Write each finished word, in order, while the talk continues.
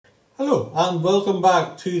Hello, and welcome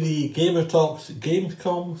back to the Gamer Talks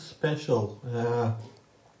Gamescom special.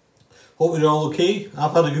 Hope you're all okay.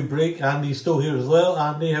 I've had a good break. Andy's still here as well.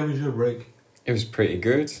 Andy, how was your break? It was pretty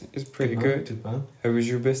good. Good. Good man. How was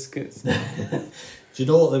your biscuits? Do you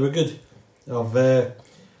know what? They were good.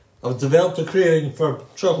 I've developed a craving for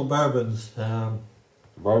chocolate bourbons.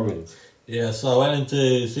 Bourbons? Yeah, so I went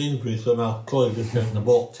into Sainsbury's with my colleague and I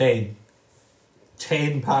bought 10.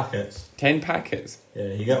 10 packets. 10 packets?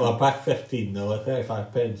 Yeah, you get a pack 15 though, at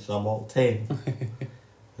 35 pence, so I bought 10.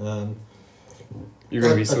 You're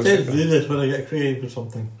going to be so I sick tend to of do them. this when I get craved for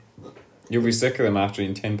something. You'll be sick of them after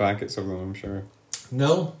eating 10 packets of them, I'm sure.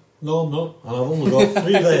 No, I'm not. And I've only got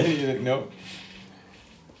 3 left. No.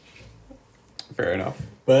 Fair enough.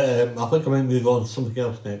 But I think I might move on to something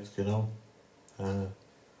else next, you know.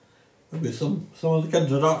 Maybe some of the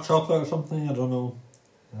kids are dark chocolate or something, I don't know.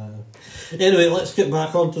 Anyway, let's get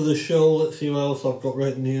back onto the show. Let's see what else I've got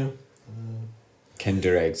right in here.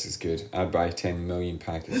 Kinder Eggs is good. I'd buy 10 million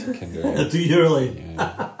packets of Kinder Eggs. Do you really?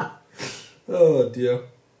 Yeah. Oh dear.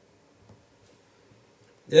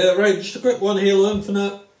 Yeah, right, just a quick one, Halo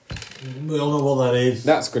Infinite. We all know what that is.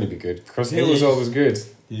 That's going to be good, because It Halo's is. always good.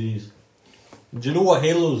 It is. Do you know what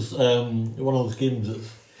Halo's one of those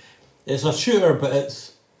games it's a shooter but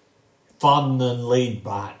it's fun and laid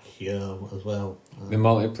back, you know, as well. The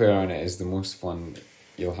multiplayer on it is the most fun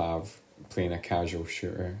you'll have playing a casual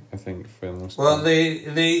shooter, I think, for the most Well, part.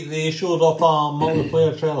 they showed off a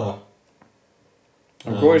multiplayer trailer.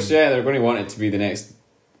 Of course, yeah, they're going to want it to be the next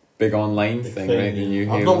big online thing, right? The new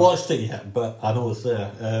I've Halo. not watched it yet, but I know it's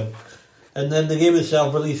there. And then the game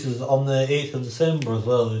itself releases on the 8th of December as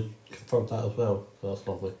well. They confirmed that as well, so that's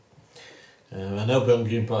lovely. And it'll be on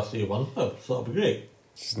Game Pass Day 1, so that'll be great.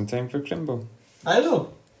 Just in time for Crimble. I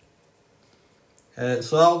know.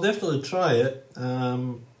 So I'll definitely try it.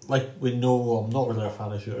 Like we know, I'm not really a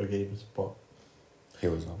fan of shooter games, but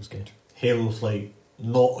Halo's always good. Halo's like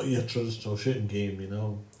not your traditional shooting game, you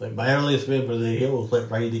know. Like my earliest memory of the Halo was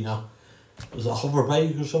like riding was it a hover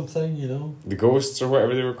bike or something, you know? The Ghosts or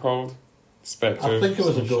whatever they were called. Spectre. I think it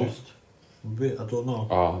was a some shit. ghost. Wait, I don't know.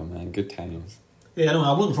 Oh man, good times. Yeah, anyway,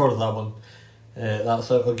 I'm looking forward to that one.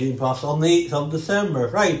 That's out of Game Pass on the 8th of December.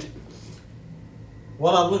 Right.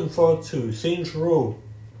 What I'm looking forward to, Saints Row.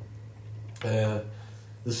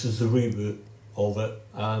 This is the reboot of it,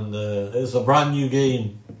 and it's a brand new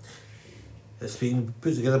game. It's been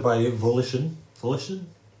put together by Volition. Volition?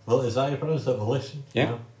 Well, is that how you pronounce it? Volition?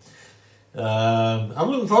 Yeah. I'm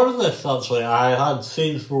looking forward to this, actually. I had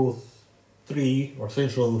Saints Row 3, or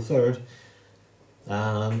Saints Row the 3rd,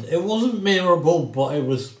 and it wasn't memorable, but it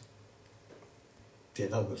was... Yeah,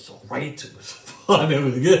 that was alright. It was fun. It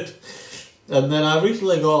was good. And then I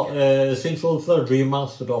recently got Saints Row the 3rd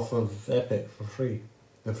remastered off of Epic for free.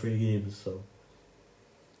 The free games, so...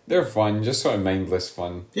 They're fun, just sort of mindless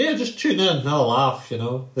fun. Yeah, just tune in and have a laugh, you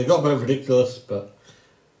know. They got a bit ridiculous, but...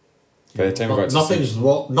 By the time we got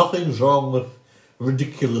to nothing's wrong with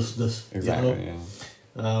ridiculousness. Exactly, you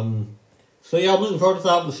know? So yeah, I'm looking forward to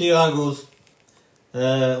that. We'll see how that goes.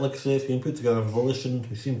 Like I say, it's been put together by Volition,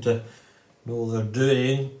 who seem to know what they're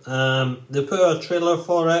doing. They put out a trailer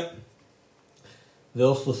for it. They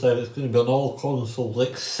also said it's going to be on all consoles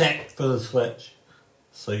except for the Switch.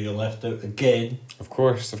 So you're left out again. Of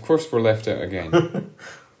course we're left out again.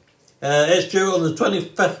 It's due on the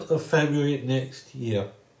 25th of February next year.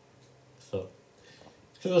 So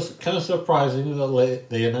it's kind of surprising that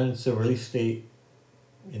they announced the release date,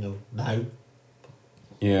 you know, now.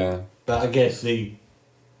 Yeah. But I guess they're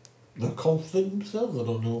confident themselves, I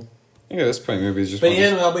don't know. I think at this point maybe it's just But yeah,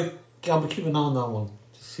 anyway, I'll be keeping an eye on that one.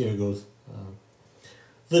 Just see how it goes.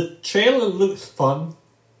 The trailer looks fun.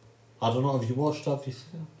 I don't know, have you watched it? Have you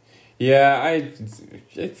seen it? Yeah, I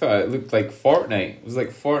thought it looked like Fortnite. It was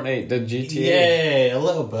like Fortnite did GTA. Yeah, a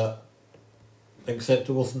little bit. Except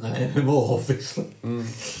it wasn't an MMO, obviously.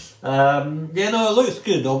 Yeah, no, it looks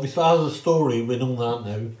good. Obviously, as a story, we know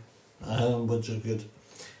that now, which is good.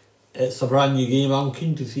 It's a brand new game. I'm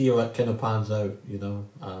keen to see how it kind of pans out, you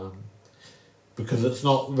know, because it's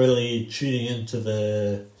not really tuning into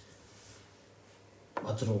the,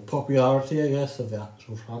 I don't know, popularity, I guess, of the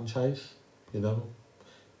actual franchise, you know.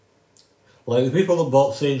 Like, the people that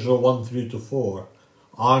bought Saints Row 1 through to 4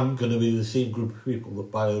 aren't going to be the same group of people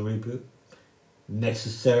that buy the reboot,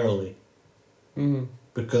 necessarily.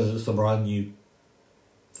 Because it's a brand new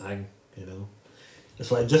thing, you know. It's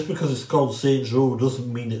like, just because it's called Saints Row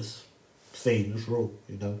doesn't mean it's Saints Row,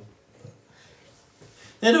 you know. But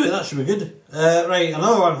anyway, that should be good. Right,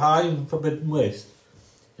 another one, High in Forbidden West.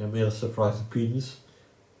 It made a surprise appearance.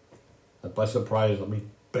 And by surprise, I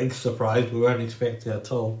mean big surprise. We weren't expecting it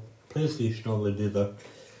at all. PlayStation normally do their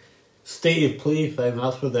State of Play thing,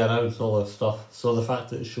 that's where they announced all this stuff. So the fact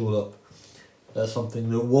that it showed up as something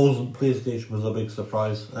that wasn't PlayStation was a big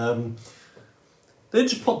surprise. They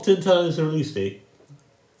just popped into as a release date.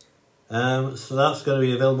 So that's going to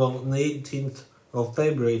be available on the 18th of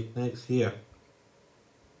February next year.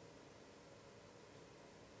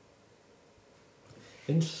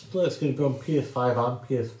 Interestingly, it's going to be on PS5 and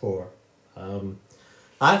PS4.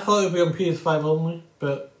 I thought it would be on PS5 only,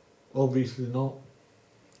 but obviously not.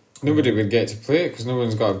 Nobody would get to play it because no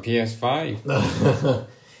one's got a PS5.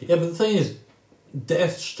 Yeah, but the thing is,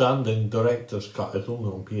 Death Stranding Director's Cut is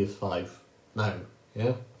only on PS5 now,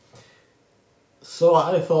 yeah? So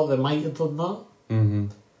I thought they might have done that. Mm-hmm.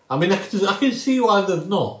 I mean, I can see why they've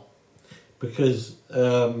not. Because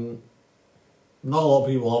not a lot of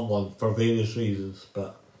people have one for various reasons,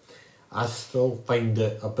 but I still find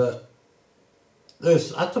it a bit...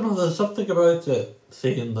 there's something about it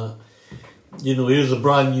saying that, you know, here's a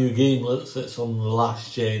brand new game that sits on the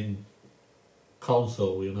last gen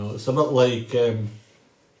console, you know. It's a bit like them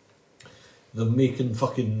making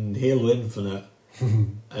fucking Halo Infinite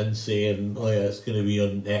and saying, oh yeah, it's going to be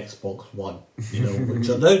on Xbox One, you know, which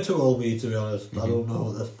I doubt it will be, to be honest. I don't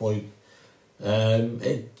know at this point.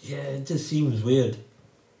 It just seems weird.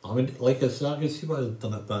 I mean, like I said, I can see why they've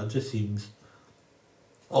done it, but it just seems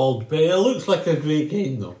odd. But it looks like a great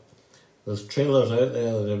game, though. There's trailers out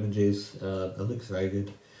there, there's images. It looks very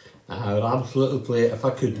good. I would absolutely play it if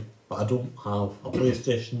I could, but I don't have a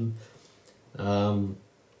PlayStation. And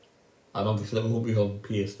obviously it won't be on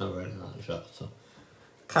PS now or anything like that shit, so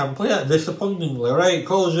can't play it, disappointingly. Right,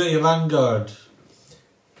 Call of Duty Vanguard.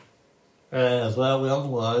 As well, we all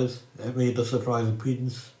know those. It made a surprise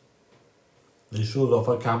appearance. They showed off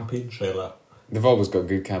a campaign trailer. They've always got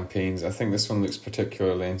good campaigns. I think this one looks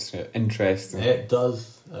particularly interesting. It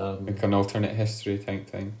does. Like an alternate history type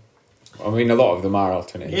thing. I mean, a lot of them are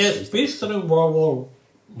alternate Yeah, histories. it's based around World War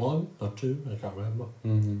One or Two, I can't remember.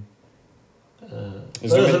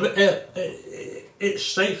 It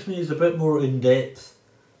strikes me as a bit more in depth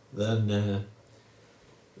than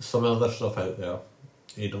some other stuff out there.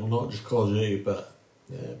 You know, not just Call of Duty, but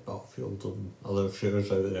Battlefield and other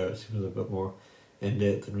shooters out there. It seems a bit more in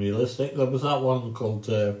depth and realistic. There was that one called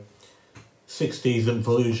 60s in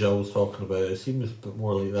Fallujah I was talking about. It seems a bit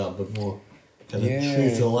more like that, a bit more kind of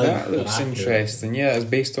true to life. That looks interesting. Yeah, it's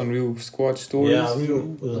based on real squad stories. Yeah,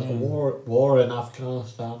 was it a war in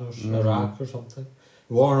Afghanistan or Iraq or something?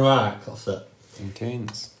 War in Iraq, that's it.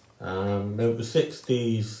 Intense. It was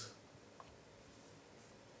 60s.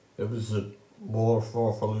 It was a war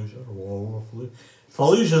for Fallujah.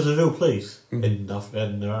 Fallujah's a real place in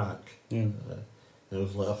Iraq. Yeah. It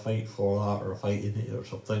was like a fight for that or a fight in it or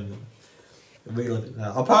something. Reliving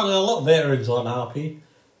that. Apparently a lot of veterans aren't happy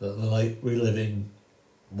that they're like reliving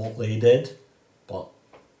what they did, but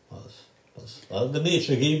that's the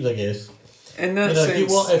nature of games, I guess. In that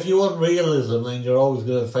sense, sense, if you want realism, then you're always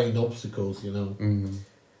going to find obstacles, you know. Mm-hmm.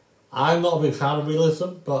 I'm not a big fan of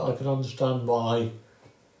realism, but I can understand why,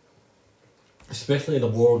 especially in a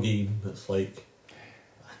war game, it's like,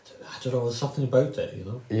 I don't know, there's something about it, you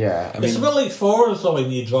know. Yeah, I mean, it's a bit like Forza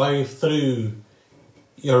when you drive through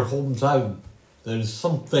your hometown. There's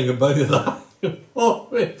something about that.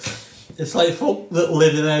 It's like folk that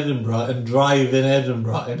live in Edinburgh and drive in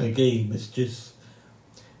Edinburgh in a game. It's just,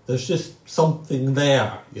 there's just something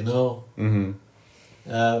there, you know. Mm-hmm.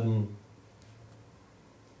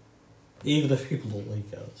 Even if people don't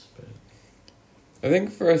like it, it's bad. I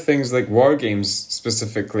think for things like war games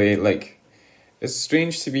specifically, like, it's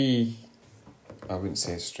strange to be, I wouldn't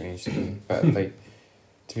say it's strange to be, but like,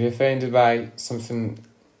 to be offended by something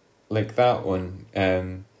like that one.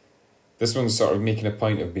 This one's sort of making a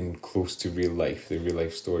point of being close to real life, the real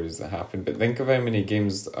life stories that happen. But think of how many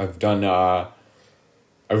games I've done a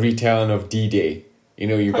retelling of D-Day. You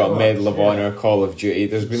know, you've got Medal of Honor, Call of Duty.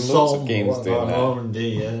 There's been loads of games doing that.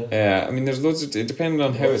 Normandy, Yeah, I mean, there's loads of, depending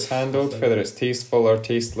on how it's handled, whether it's tasteful or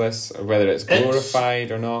tasteless, or whether it's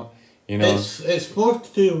glorified or not. You know, it's more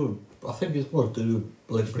to do. I think it's more to do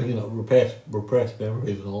like bringing up repressed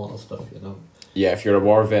memories and all that stuff. You know. Yeah, if you're a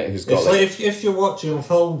war vet who's got it's like if you're watching a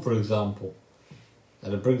film, for example,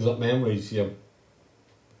 and it brings up memories, you're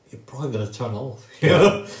probably going to turn off. You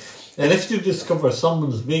know? And if you discover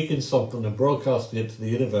someone's making something and broadcasting it to the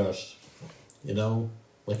universe, you know,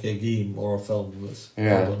 like a game or a film, that's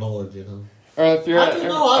all the knowledge, you know. Or if you're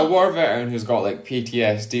a war veteran who's got like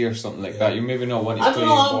PTSD or something like that, you maybe not want to play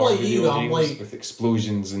war video games with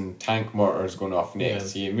explosions and tank mortars going off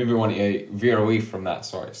next to you. Maybe want to veer away from that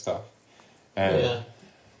sort of stuff. I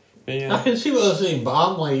can see what they're saying, but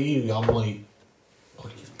I'm like you. I'm like,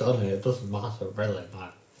 you've done it. It doesn't matter, really,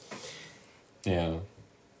 man. Yeah.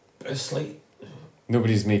 It's like...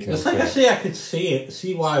 Nobody's making It's it. like I say, I could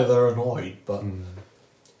see why they're annoyed, but...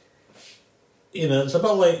 You know, it's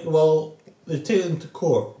about like, well, they take them to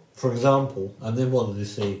court, for example, and then what do they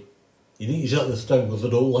say? You need to shut this down because I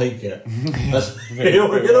don't like it. You know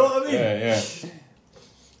what I mean? Yeah.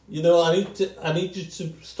 You know, I need you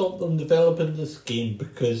to stop them developing this game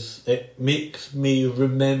because it makes me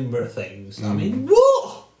remember things. I mean,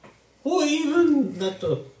 what? What even?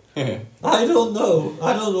 I don't know.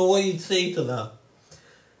 I don't know what you'd say to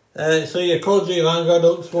that. So yeah, Call of Duty Vanguard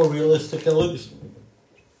looks more realistic. It looks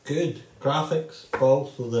good. Graphics, but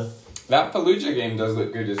also That Fallujah game does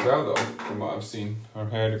look good as well, though, from what I've seen or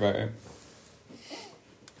heard about it.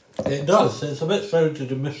 It does. It's a bit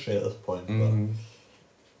shrouded in mystery at this point.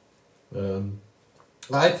 But,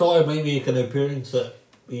 I thought I might make an appearance at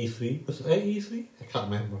E3. Was it at E3? I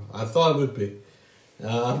can't remember. I thought it would be.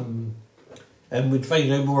 And we'd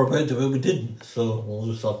find out more about it, but we didn't. So we'll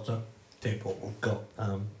just have to take what we've got.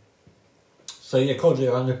 So yeah, Call of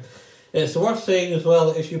Duty Vanguard. It's worth saying as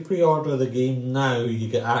well that if you pre-order the game now, you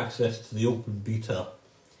get access to the open beta,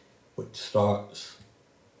 which starts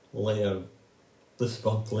later this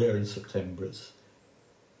month, later in September.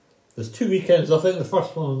 There's 2 weekends, I think the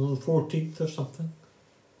first one on the 14th or something.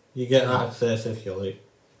 You get access if you like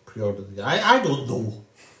pre-order the game. I don't know.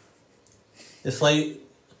 It's like,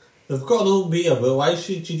 they've got an open beta, but why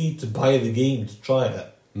should you need to buy the game to try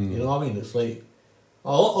it? You know what I mean? It's like, a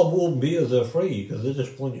lot of open betas are free because they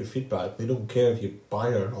just want your feedback. They don't care if you buy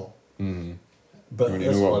it or not. But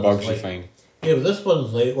You know what bugs you find. Yeah, but this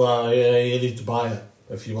one's like, well, yeah, you need to buy it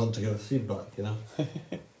if you want to give us feedback, you know?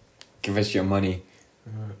 Give us your money.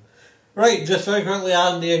 Right, just very quickly,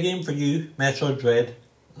 Andy, a game for you, Metroid Dread.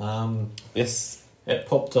 Yes. It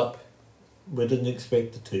popped up. We didn't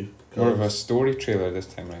expect it to. More of a story trailer this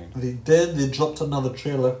time round. They did, they dropped another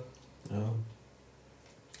trailer.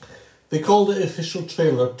 They called it Official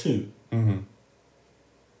Trailer 2.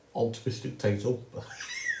 Optimistic title.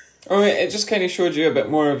 Oh, it just kind of showed you a bit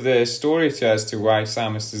more of the story as to why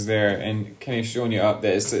Samus is there, and kind of showing you up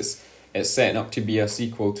that it's setting up to be a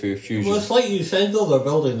sequel to Fusion. Well, it's like you said though, they're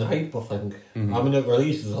building the hype, I think. I mean, it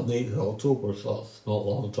releases on the 8th of October, so that's not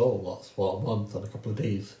long at all. That's, what, a month and a couple of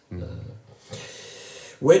days.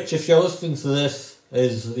 Which, if you're listening to this,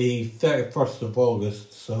 is the 31st of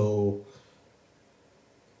August, so...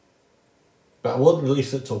 But I won't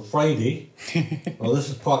release it till Friday. Well, this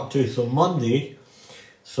is part 2, so Monday.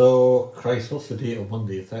 So, Christ, what's the date of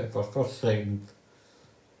Monday? 31st, 2nd,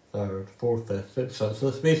 3rd, 4th, 5th, 6th. So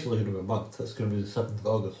it's basically going to be a month. It's going to be the 7th of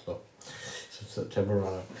August, so September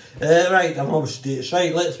rather. Right, I'm rubbish dates.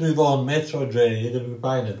 Right, let's move on. Metroid Dread, you're going to be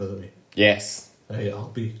buying it, by the way. Yes. Right, I'll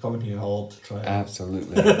be coming here a lot to try it.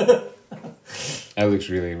 Absolutely. That looks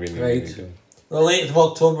really, really, really good. Well, 8th of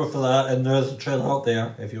October for that, and there's a trailer out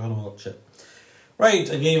there if you want to watch it. Right,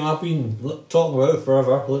 a game I've been talking about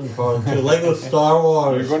forever, looking forward to, Lego Star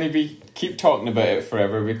Wars. You're going to keep talking about it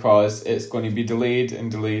forever because it's going to be delayed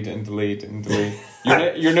and delayed and delayed and delayed.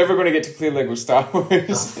 You're never going to get to play Lego Star Wars.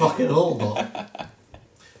 That's fucking old, though.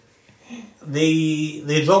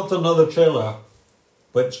 They dropped another trailer,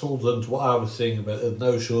 which folds into what I was saying about it.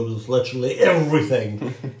 Now showed us literally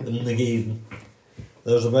everything in the game.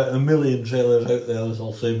 There's about 1 million trailers out there. There's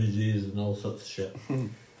also images and all sorts of shit.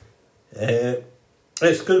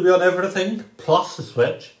 It's going to be on everything, plus the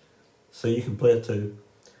Switch, so you can play it too.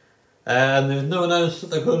 And they've now announced that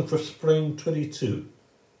they're going for Spring 22.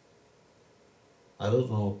 I don't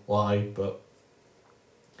know why, but...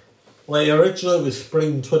 Like, originally it was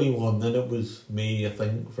Spring 21, then it was May, I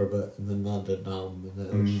think, for a bit, and then that did now, and then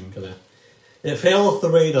it was kind of... It fell off the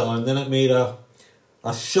radar, and then it made a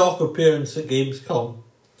shock appearance at Gamescom.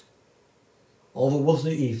 Although it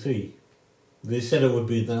wasn't at E3. They said it would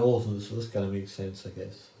be, then it wasn't, so this kind of makes sense, I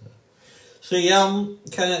guess. So yeah, I'm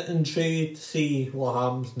kind of intrigued to see what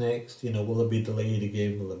happens next. You know, will it be delayed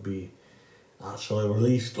again? Will it be actually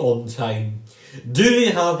released on time? Do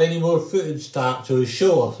they have any more footage to actually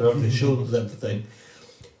show us, or have they shown us everything?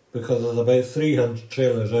 Because there's about 300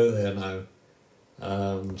 trailers out there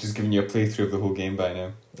now. Just giving you a playthrough of the whole game by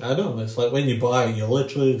now. I know, it's like when you buy it, you're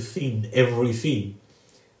literally seen every scene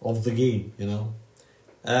of the game, you know.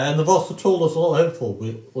 And they've also told us a lot of info.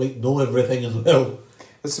 We know everything as well.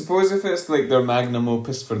 I suppose if it's like their magnum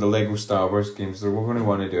opus for the Lego Star Wars games, they're going to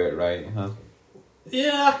want to do it right, huh?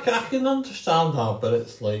 Yeah, I can understand that, but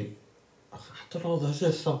it's like, I don't know, there's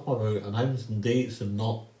just something about announcing dates and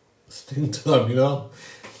not sticking to them, you know?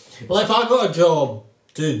 Well, if I got a job,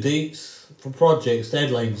 do dates for projects,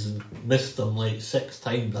 deadlines, and missed them like 6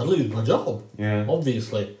 times, I'd lose my job. Yeah.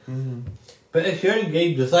 Obviously. But if you're in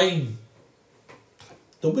game design,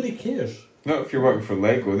 nobody cares. Not if you're working for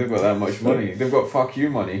Lego, they've got that much money. They've got fuck you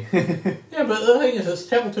money. Yeah, but the thing is, it's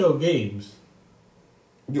Telltale Games.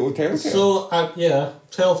 Telltale? So,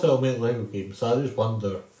 Telltale make Lego games, so I just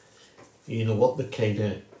wonder, what the kind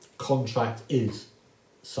of contract is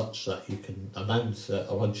such that you can announce it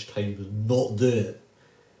at lunchtime and not do it.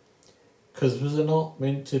 Because was it not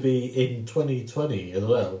meant to be in 2020 as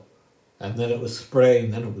well? And then it was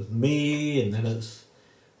spring, then it was May, and then it's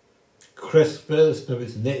Christmas, now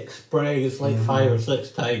it's next spring. It's like 5 or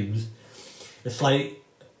 6 times. It's like,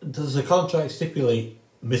 does the contract stipulate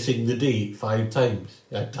missing the date 5 times?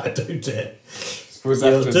 I doubt it. Suppose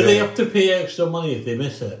Do they have to pay extra money if they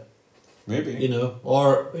miss it? Maybe. Have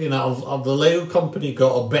the Lego company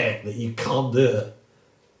got a bet that you can't do it?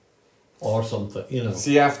 Or something,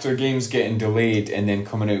 See, after games getting delayed and then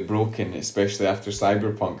coming out broken, especially after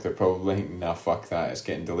Cyberpunk, they're probably thinking, nah, fuck that, it's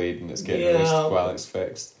getting delayed and it's getting released while it's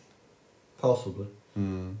fixed. Possibly.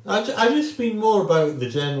 I just mean more about the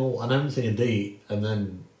general announcing a date and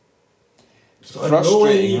then...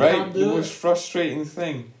 Frustrating, right? The most frustrating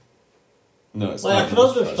thing. No, it's not. I can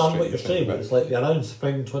understand what you're saying, but it's like they announce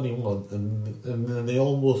spring 21 and then they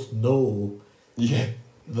almost know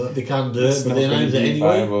that they can't do it, but they announce it anyway.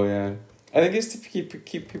 Viable, yeah. I think it's to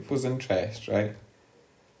keep people's interest, right?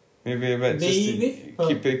 Maybe a bit just to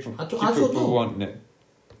keep people wanting it.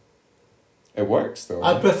 It works though.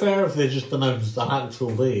 I prefer if they just announced an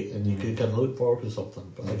actual date and you could kind of look forward to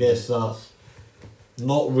something, but I guess that's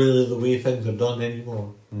not really the way things are done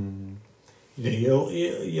anymore.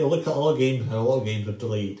 You look at a lot of games and a lot of games are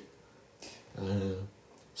delayed.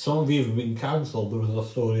 Some have even been cancelled. There was a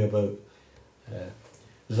story about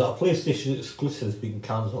there's a PlayStation exclusive that's been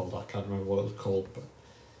cancelled. I can't remember what it was called, but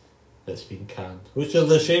it's been canned. Which is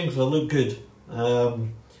a shame because it looked good. So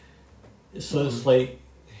it's like,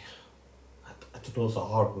 I don't know, it's a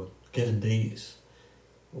hard one. Getting dates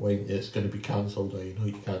when it's going to be cancelled or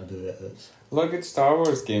you can't do it. A lot of good Star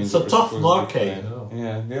Wars games. It's a tough market,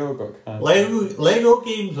 Yeah, they all got cancelled. Lego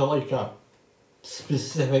games are like a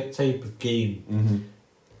specific type of game.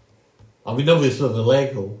 I mean, obviously the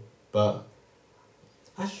Lego, but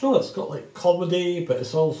I don't know, it's got like comedy, but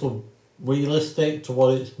it's also realistic to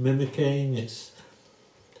what it's mimicking. It's,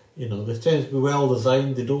 they tend to be well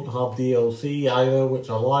designed. They don't have DLC either, which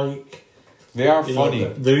I like. They are funny.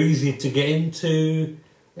 They're easy to get into.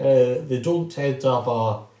 They don't tend to have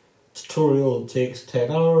a tutorial that takes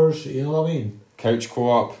 10 hours, you know what I mean? Couch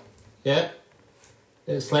co-op. Yeah.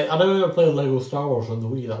 It's like, I remember playing Lego Star Wars on the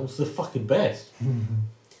Wii, that was the fucking best.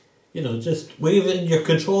 Just waving your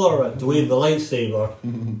controller around to wave the lightsaber,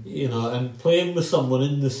 and playing with someone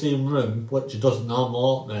in the same room, which doesn't happen a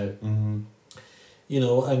lot now.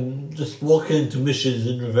 And just walking into missions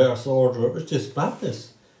in reverse order, it was just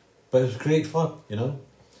madness. But it was great fun,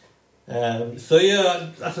 So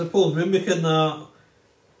yeah, I suppose mimicking that,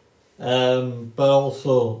 but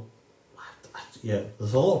also,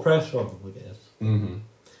 there's a lot of pressure on them, I guess.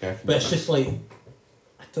 Definitely. But it's just like,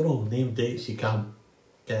 I don't know, name dates you can't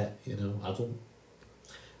get, I don't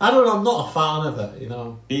know, I'm not a fan of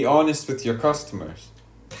it, Be honest with your customers.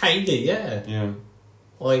 Kinda, yeah. Yeah.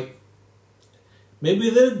 Like, maybe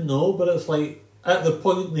they didn't know, but it's like, at the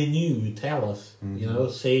point they knew, tell us,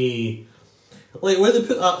 say... Like, when they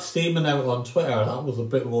put that statement out on Twitter, that was a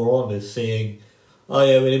bit more honest, saying, oh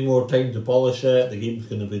yeah, we need more time to polish it, the game's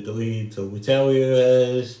going to be delayed till we tell you it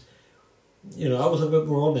is. I was a bit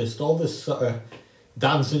more honest. All this sort of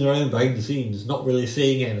dancing around behind the scenes, not really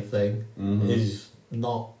saying anything, is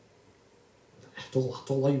not... I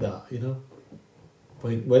don't like that,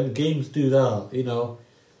 When games do that,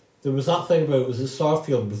 there was that thing about, was it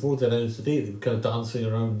Starfield, before they announced the date, they were kind of dancing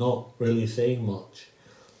around, not really saying much.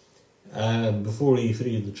 Before E3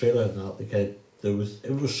 in the trailer and that, it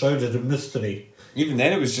was shrouded in mystery. Even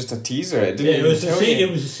then, it was just a teaser. It didn't it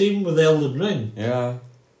was the same with Elden Ring. Yeah.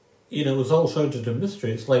 It was all shrouded in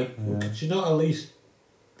mystery. It's like, could you not at least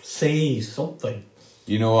say something?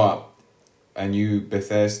 You know what? A new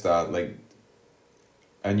Bethesda,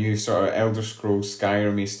 a new sort of Elder Scrolls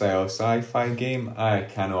Skyrim style sci-fi game. I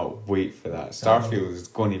cannot wait for that. Starfield is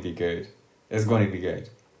going to be good. It's going to be good.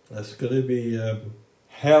 It's going to be...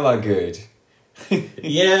 hella good.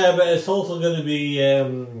 Yeah, but it's also going to be, a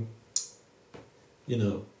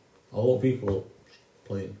lot of people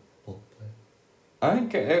playing. I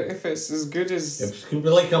think if it's as good as... It's going to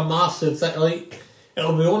be like a massive thing. Like,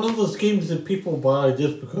 it'll be one of those games that people buy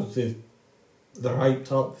just because they're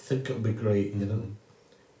hyped up, think it'll be great,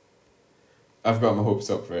 I've got my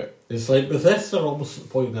hopes up for it. It's like Bethesda are almost at the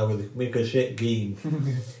point now where they make a shit game,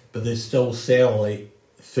 but they still sell like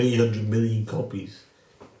 300 million copies.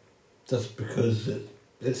 Just because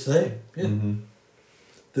it's there, yeah.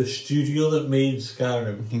 the studio that made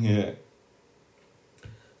Skyrim. Yeah.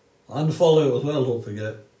 And Fallout as well, don't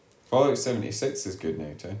forget. Fallout 76 is good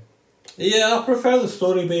now too. Yeah, I prefer the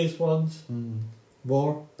story-based ones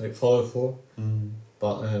more, like Fallout 4.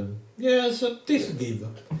 But yeah, it's a decent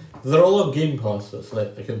game. They're all on Game Pass, so it's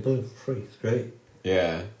like I can play them for free. It's great.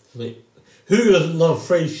 Yeah. It's like, who doesn't love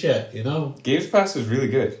free shit, you know? Games Pass is really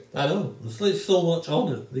good. I know. There's like so much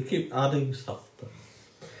on it. They keep adding stuff. But...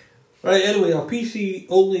 Right, anyway, our PC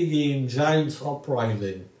only game, Giants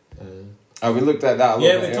Uprising. We looked at that a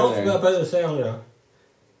little bit we talked earlier. about this earlier.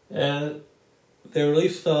 They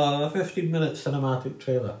released a 15-minute cinematic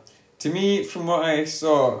trailer. To me, from what I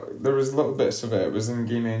saw, there was little bits of it. It was in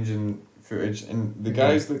game engine footage, and the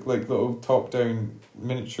guys look like little top-down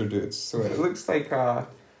miniature dudes. So it looks like a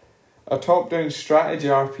top-down strategy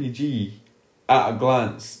RPG at a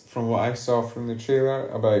glance, from what I saw from the trailer,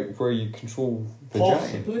 about where you control the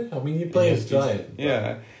giant. Possibly. I mean, you play as giant.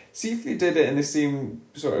 Yeah. See if they did it in the same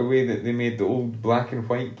sort of way that they made the old black and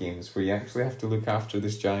white games, where you actually have to look after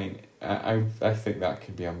this giant. I think that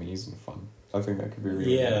could be amazing fun. I think that could be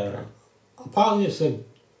really Yeah. good. Apparently it's a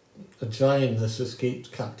giant that's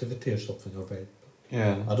escaped captivity or something, I read.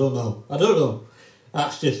 Yeah. I don't know.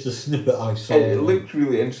 That's just a snippet I saw. It looked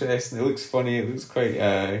really interesting. It looks funny. It looks quite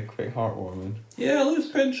heartwarming. Yeah, it looks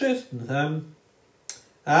quite interesting. It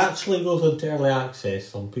actually goes into early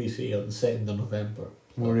access on PC on the 2nd of November.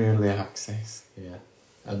 More early access. Yeah.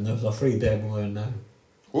 And there's a free demo in now.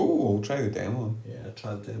 Oh, we'll try the demo. Yeah, I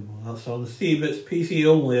tried the demo. That's on Steam. It's PC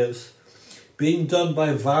only. It's being done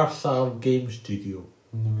by Varsar Game Studio.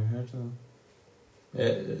 Never heard of them.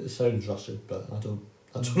 It sounds Russian, but I don't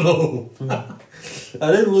know.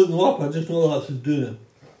 I didn't look them up. I just know that's who's doing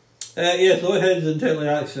it. Yeah, so it heads into early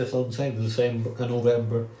access on 2nd of December and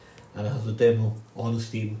November, and it has a demo on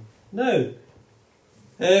Steam. Now,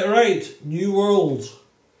 right, New World.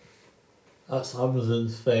 That's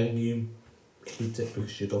Amazon's thing. You hate it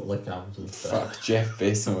because you don't like Amazon. Fuck Jeff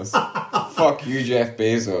Bezos. Fuck you, Jeff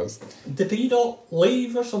Bezos. Did he not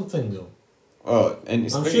leave or something though? Oh, and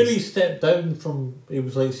I'm sure he stepped down from. He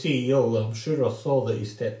was like CEO. And I'm sure I saw that he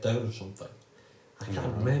stepped down or something. I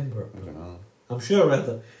can't remember. I don't know. I'm sure I read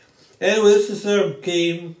that. Anyway, this is their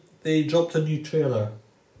game. They dropped a new trailer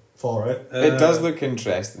for it. It does look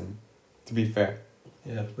interesting, to be fair.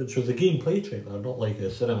 Yeah, which was a gameplay trailer, not like a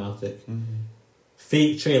cinematic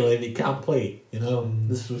fake trailer that you can't play. You know,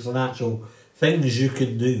 this was an actual things you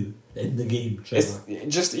can do in the game trailer.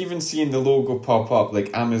 It's just even seeing the logo pop up,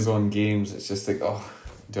 like Amazon Games, it's just like, oh,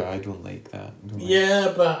 I don't like that.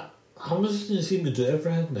 Yeah, but Amazon seem to do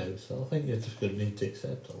everything now, so I think you're just going to need to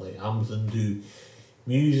accept it. Like, Amazon do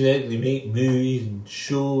music, they make movies and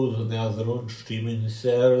shows, and they have their own streaming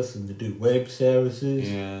service, and they do web services.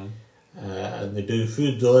 Yeah. And they do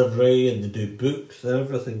food delivery, and they do books and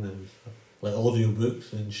everything now. Like audio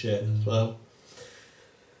books and shit as well.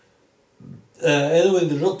 Anyway,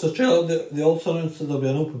 they dropped a trailer. They also announced that there'll be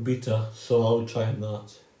an open beta, so I'll be trying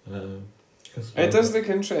that. It does look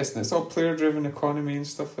interesting. It's all player-driven economy and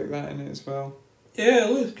stuff like that in it as well. Yeah,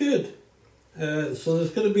 it looks good. So there's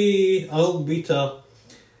going to be an open beta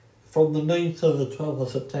from the 9th to the 12th of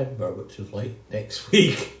September, which is like next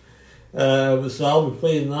week. So I'll be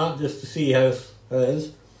playing that just to see how it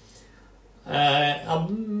is.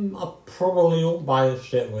 I probably won't buy it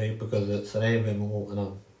straight away because it's an MMO,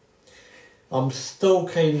 and I'm still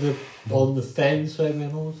kind of on the fence with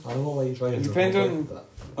MMOs. I don't like trying It to depends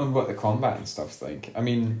on what the combat and stuff's like. I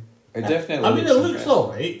mean, it definitely. I mean, it looks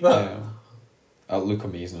alright, but yeah. It'll look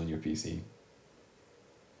amazing on your PC.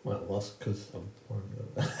 Well, that's because I'm.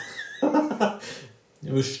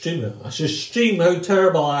 It was streaming. I should stream how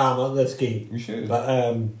terrible I am at this game. You should.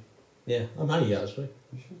 But yeah, I might actually.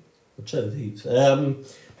 You should. I'll try the heats.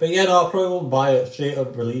 But yeah, no, I probably won't buy it straight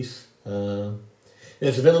up release.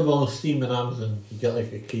 It's available on Steam and Amazon. You get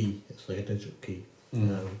like a key. It's like a digital key.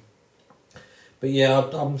 But yeah,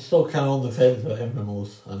 I'm still kind of on the fence about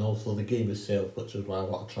MMOs and also the game itself, which is why I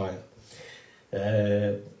want to try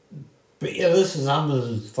it. But yeah, this is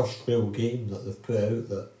Amazon's first real game that they've put out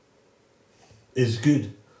that is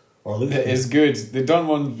good. Or looks it is good. They've done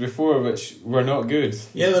ones before which were not good.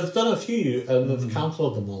 Yeah, they've done a few and they've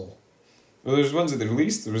cancelled them all. Well, there's ones that they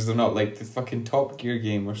released. There was not like the fucking Top Gear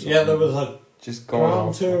game or something. Yeah, there was a just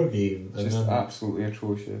Grand Tour game. And just then absolutely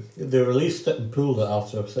atrocious. they released it and pulled it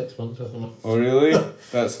after 6 months or something. Oh really?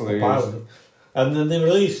 That's hilarious. Apparently. And then they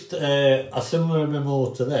released a similar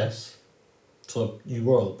MMO to this, to New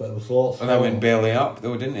World, but it was lots. And that went belly up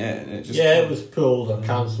though, didn't it? And it just it was pulled or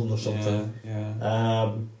cancelled or something.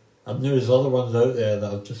 Yeah. And there's other ones out there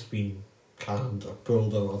that have just been canned or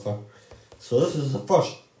pulled or whatever. So this is the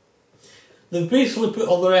They've basically put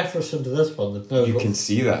all their efforts into this one. They've now You got can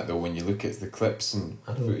see that though when you look at the clips and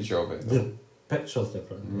I know. footage of it. the pictures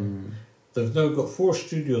different. Mm. They've now got 4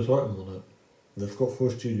 studios working on it. They've got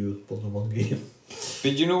 4 studios building one game.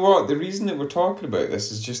 But you know what? The reason that we're talking about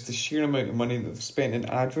this is just the sheer amount of money that they've spent in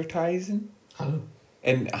advertising I know.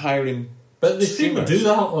 and hiring. But they seem to Streamers. do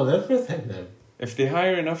that on everything now. If they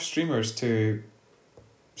hire enough streamers to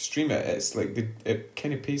stream it, it's like it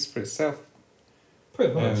kind of pays for itself.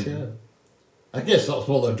 Pretty much, yeah. I guess that's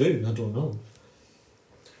what they're doing, I don't know.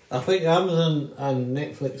 I think Amazon and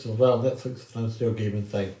Netflix as well, Netflix announced their gaming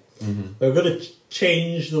thing. Mm-hmm. They're going to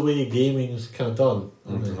change the way gaming's kind of done.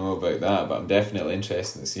 I don't know about that, but I'm definitely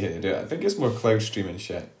interested to see how they do it. I think it's more cloud streaming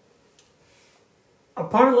shit.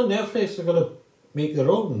 Apparently Netflix are going to make their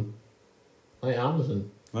own, like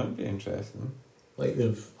Amazon. That'd be interesting. Like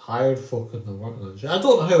they've hired folk and they're working on it. I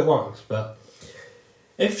don't know how it works, but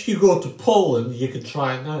if you go to Poland, you can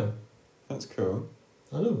try it now. That's cool.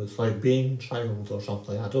 I know, it's like being child or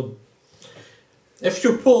something. I don't... If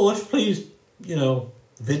you're Polish, please,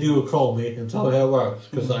 video call me and tell me how it works,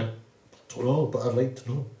 because I don't know, but I'd like to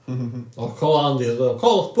know. Or call Andy as well.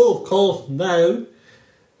 Call us both. Call us now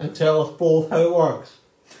and tell us both how it works.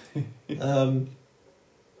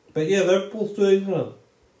 But yeah, they're both doing it.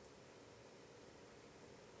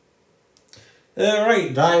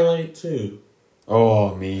 Right, Dying Light 2. Oh,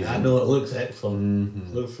 amazing. I know, it looks excellent. Mm-hmm.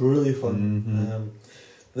 It looks really fun. Mm-hmm.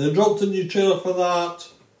 They dropped a new trailer for that.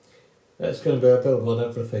 It's going to be available on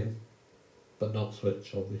everything. But not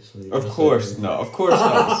Switch, obviously. Of course not. Of course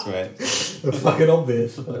not the Switch. It's fucking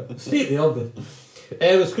obvious. Stately obvious.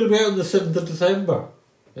 It's going to be out on the 7th of December.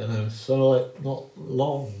 So like not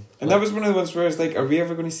long. And that was one of the ones where I was like, are we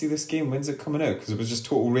ever going to see this game? When's it coming out? Because it was just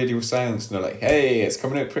total radio silence. And they're like, hey, it's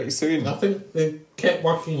coming out pretty soon. I think they kept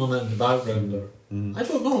working on it in the background there. I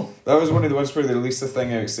don't know. That was one of the ones where they released a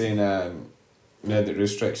thing out saying now that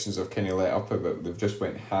restrictions have kind of let up a bit. They've just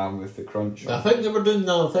went ham with the crunch. I think they were doing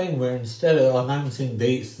another thing where instead of announcing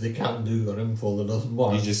dates they can't do or info that doesn't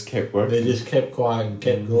work, You just kept working. they just kept quiet and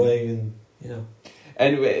kept going and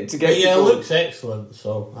Anyway, to But get yeah, it people, looks excellent,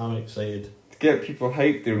 so I'm excited. to get people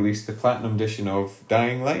hyped, they released the Platinum Edition of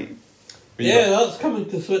Dying Light. Yeah, that's coming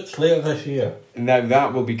to Switch later this year. Now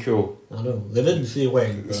that will be cool. I know. They didn't say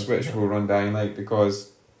when. The but- Switch will run Dying Light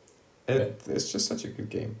because it's just such a good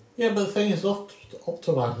game. Yeah, but the thing is, they'll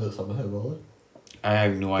optimise it somehow, will they? I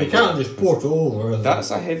have no They idea. can't just port it over. That's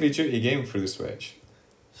a heavy duty game for the Switch.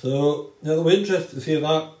 So, it'll be interesting to see how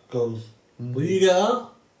that goes. Will you get that?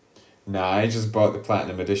 Nah, I just bought the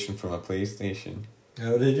Platinum Edition from a PlayStation.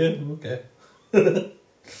 Oh, did you? Okay.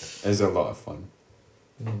 It's a lot of fun.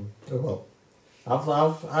 Oh well.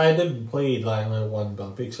 I didn't play Dying Light 1, but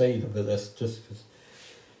I'm excited about this just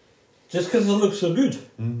because it looks so good.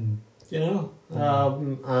 Mm. And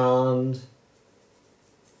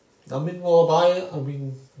I mean, will I buy it? I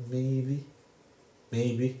mean, maybe.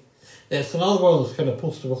 It's another one of those kind of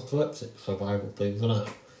post-apocalyptic survival things, isn't it?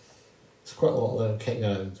 It's quite a lot of them kicking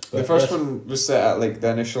around. The first one was set at like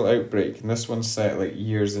the initial outbreak, and this one's set like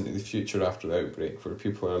years into the future after the outbreak, where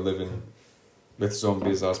people are living with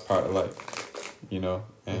zombies as part of life.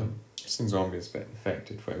 Seen zombies but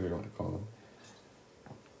infected, whatever you want to call them.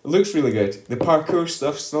 It looks really good. The parkour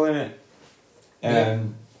stuff's still in it,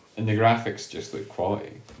 and the graphics just look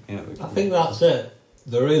quality. I think that's it.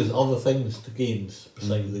 There is other things to games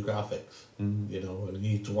besides the graphics. Mm. And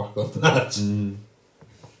you need to work on that. Mm.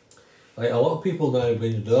 Like a lot of people now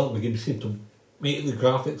when you develop games seem to make the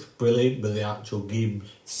graphics brilliant, but the actual games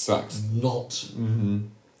Sucks. not. Mm-hmm.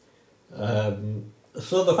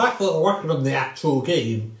 So the fact that they're working on the actual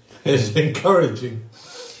game is encouraging.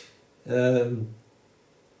 So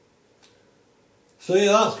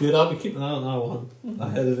yeah, that's good. I'll be keeping an eye on that one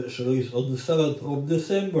ahead of its release on the 7th of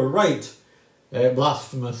December. Right,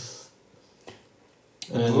 Blasphemous.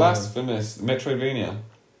 Blasphemous, Metroidvania.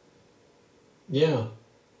 Yeah,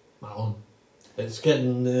 that one. It's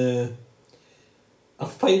getting a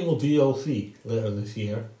final DLC later this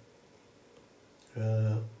year.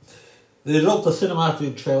 They dropped a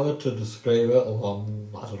cinematic trailer to describe it. I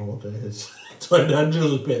don't know what it is. So I didn't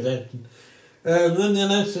really pay attention. And then they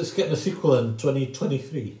announced it's getting a sequel in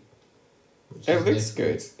 2023. It looks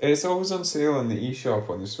good. It's always on sale on the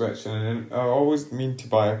eShop on the Switch, and I always mean to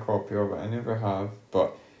buy a copy of it. I never have,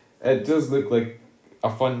 but it does look like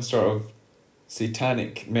a fun sort of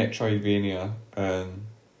satanic Metroidvania, where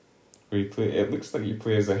you play. It looks like you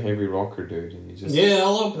play as a heavy rocker dude, and you just Yeah, I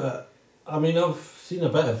love it. I mean, I've seen a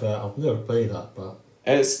bit of it. I've never played that, but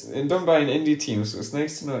It's done by an indie team, so it's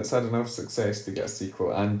nice to know it's had enough success to get a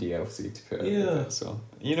sequel and DLC to put out with it. So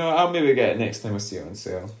I'll maybe get it next time I see it on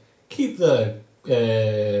sale. keep the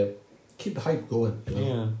keep the hype going. You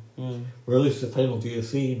know? Yeah. Release the final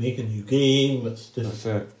DLC, make a new game. It's That's just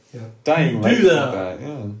it. yeah. Dying Do Light that.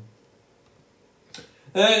 did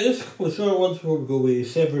that. Just a couple of short ones before we go away.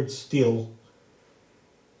 Severed Steel.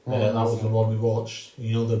 That was the one we watched.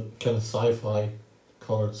 You know, the kind of sci-fi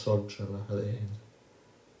coloured sword trailer at the end.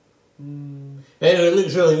 Anyway, it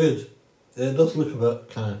looks really good. It does look a bit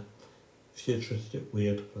kind of futuristic,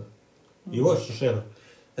 weird, but you watched the trailer.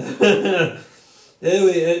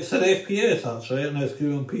 Anyway, it's an FPS actually, and it's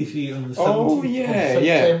going on PC on the 17th of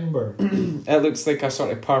September. It looks like a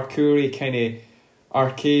sort of parkoury, kind of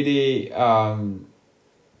arcadey,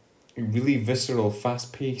 really visceral,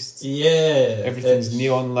 fast-paced. Yeah. Everything's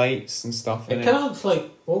neon lights and stuff in It it. kind of looks like,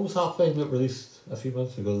 what was that thing that released a few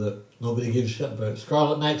months ago that nobody gives a shit about?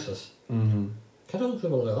 Scarlet Nexus. Mm-hmm. Kind of looks a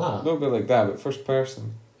bit like A that. little bit like that, but first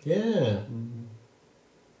person. Yeah. Mm-hmm.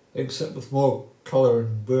 Except with more colour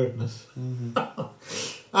and weirdness. Mm-hmm.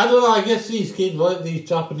 I don't know, I guess these games, like these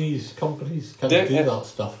Japanese companies, kind of do that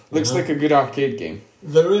stuff. Looks like a good arcade game.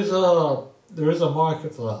 There is a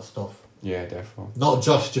market for that stuff. Yeah, definitely. Not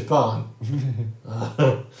just Japan.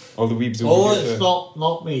 All the weebs over here it's too.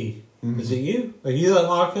 not me. Mhm. Is it you? Are you that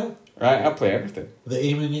market? Right, I play everything. They're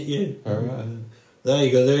aiming at you. Alright. There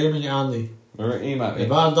you go, they're aiming at Andy. Alright, aim at The me.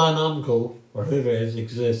 Bandai Namco, or whoever it is,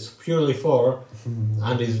 exists purely for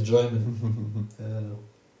Andy's enjoyment.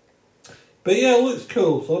 But yeah, it looks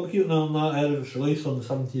cool, so I'll be keeping an eye on that. It's released on the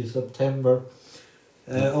 17th of September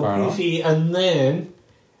on Fair PC, and then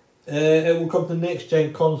it will come to next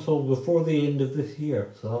gen console before the end of this year.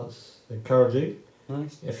 So that's encouraging.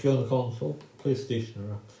 Nice. If you're on the console, PlayStation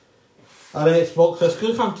or and Xbox, it's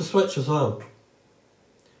going to come to Switch as well,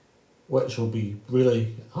 which will be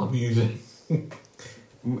really amusing.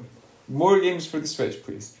 More games for the Switch,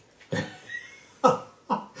 please.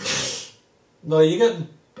 No, you get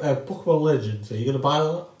Pokemon Legends. Are you going to buy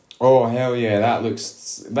that? Oh hell yeah! That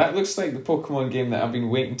looks like the Pokemon game that I've been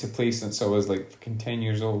waiting to play since I was like fucking 10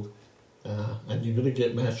 years old. And you're going to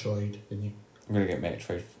get Metroid, and you I'm gonna get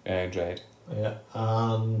Metroid Dread. yeah,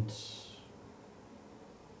 and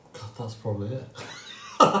God, that's probably it.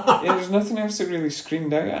 Yeah, there's nothing else that really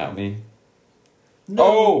screamed out at me. No.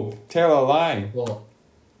 Oh, tell a lie. What?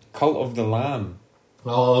 Cult of the Lamb.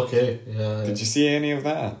 Oh, okay. Yeah. Did you see any of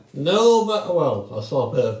that? No, but well, I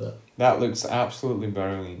saw a bit of it. That looks absolutely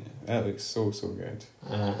brilliant. That looks so good.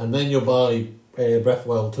 And then you'll buy Breath of the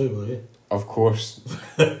Wild 2, will you? Of course.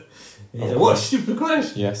 Yeah, what a stupid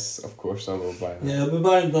question. Yes, of course I will buy that. Yeah, we're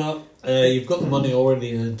buying that. You've got the money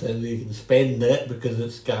already until you can spend it because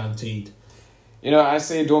it's guaranteed. You know, I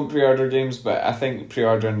say don't pre-order games, but I think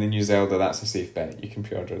pre-ordering the new Zelda, that's a safe bet. You can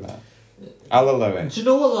pre-order that. I'll allow it. Do you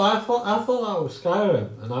know what though? I thought that was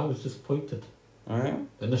Skyrim, and I was disappointed Alright.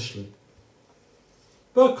 initially.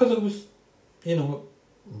 But because it was, you know,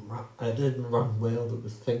 it didn't run well. There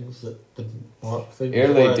was things that didn't work. Things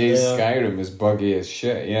Early weren't days there. Skyrim was buggy as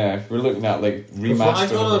shit, yeah. If we're looking at like I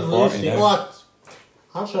remastered got over a 40 Lucy. now. What?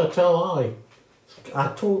 Actually, I tell a lie. I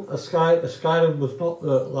told Skyrim was not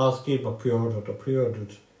the last game I pre-ordered. I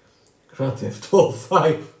pre-ordered Grand Theft Auto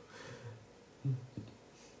 5.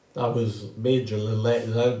 I was majorly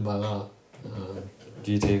let down by that.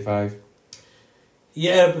 GTA 5.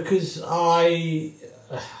 Yeah, because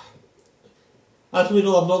as we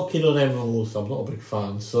know, I'm not keen on MMOs. I'm not a big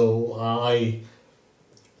fan, so I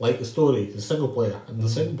like the story, the single player, and the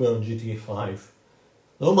single player on GTA 5.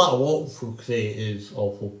 No matter what folks say, is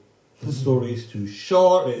awful. The story is too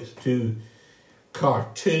short. It's too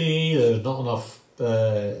cartoony. There's not enough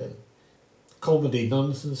comedy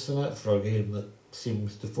nonsense in it for a game that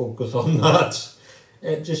seems to focus on that.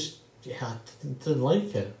 It just, I didn't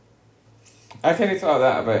like it. I kind of thought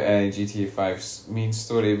that about GTA 5's main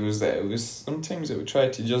story was that it was sometimes it would try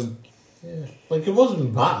to just... Yeah, like it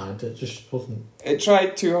wasn't bad, it just wasn't... It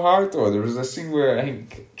tried too hard though. There was a scene where I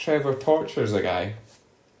think Trevor tortures a guy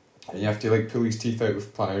and you have to like pull his teeth out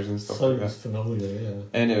with pliers and stuff like Sounds that. familiar, yeah.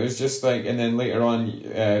 And it was just like, and then later on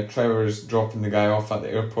Trevor's dropping the guy off at the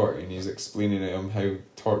airport and he's explaining to him how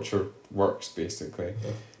torture works basically.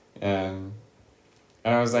 And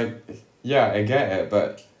I was like, yeah, I get it,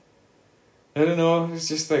 but I don't know, it's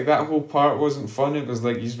just like that whole part wasn't fun. It was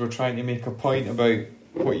like you were trying to make a point about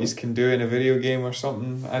what you can do in a video game or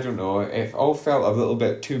something. I don't know. It all felt a little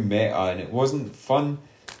bit too meta and it wasn't fun.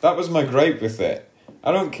 That was my gripe with it.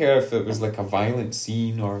 I don't care if it was like a violent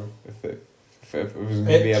scene or if it was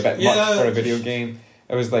maybe a bit much for a video game.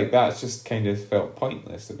 It was like that just kind of felt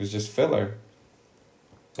pointless. It was just filler.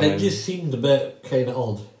 It just seemed a bit kind of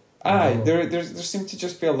odd. Aye, there seemed to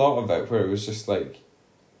just be a lot of it where it was just like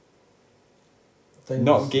Things.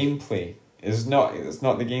 not gameplay. It's not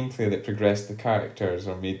the gameplay that progressed the characters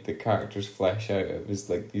or made the characters flesh out. It was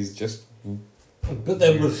like these just. But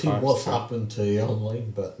then we've seen parts what's to it. happened to the online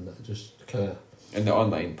bit, and it just kind of In the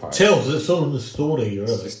online part, tells its own story, it's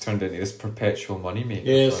really. just turned into this perpetual money maker.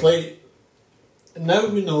 Yeah, it's like now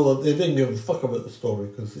we know that they didn't give a fuck about the story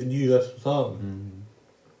because they knew this was happening.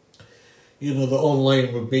 You know, the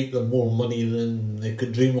online would make them more money than they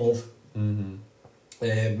could dream of.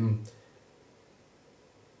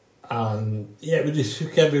 And yeah, it would just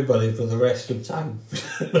hook everybody for the rest of time.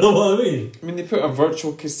 You know what I mean? I mean, they put a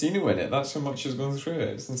virtual casino in it. That's how much is going through it.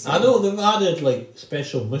 It's insane. I know they've added like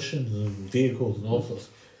special missions and vehicles and all sorts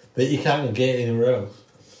that you can't get anywhere else.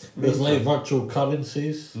 There's like virtual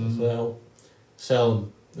currencies as well.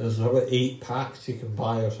 Selling, there's about 8 packs you can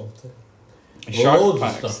buy or something. Shark Loads of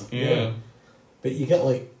packs. stuff, Yeah. yeah. But you get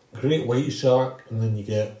like great white shark, and then you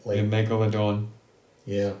get The like Megalodon.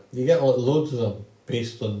 you get like loads of them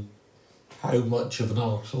based on how much of an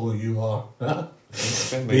arsehole you are.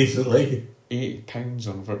 Spend like Basically. £80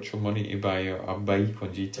 on virtual money to buy a bike on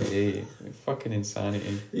GTA. Fucking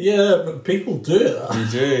insanity. Yeah, but people do it. You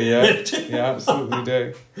do, yeah. You absolutely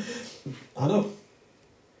do. I know.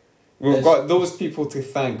 We've Yes. got those people to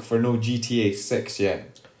thank for no GTA 6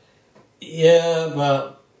 yet. Yeah,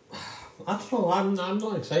 but I don't know. I'm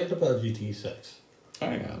not excited about GT 6. I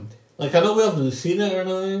am. Like, I know we haven't seen it or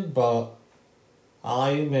anything, but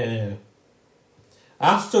I'm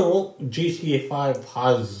after what GTA 5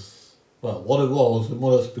 has, well, what it was and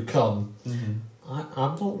what it's become, I'm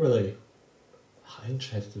not really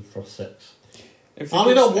interested for 6. If I they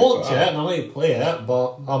mean, can I'll stick watch with it and I might play it,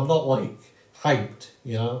 but I'm not like hyped,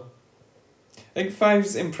 you know. I think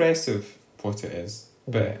 5's impressive, what it is,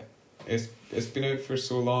 but it's been out for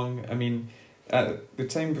so long. I mean, at the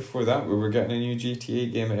time before that, we were getting a new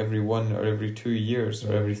GTA game every 1 or every 2 years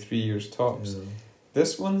or every 3 years tops. Yeah.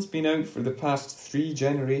 This one's been out for the past 3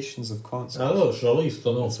 generations of I consoles. know it's released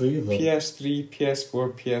on all 3 of them. PS3,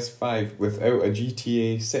 PS4, PS5 without a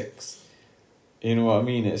GTA 6. You know what I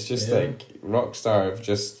mean? It's just Yeah. like Rockstar have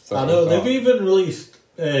just. I know, thought- they've even released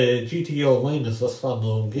GTA Online as a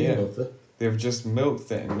standalone game Yeah. of it. They've just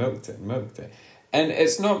milked it and milked it and milked it. And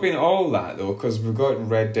it's not been all that though, because we've got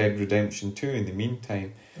Red Dead Redemption 2 in the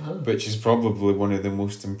meantime, which is probably one of the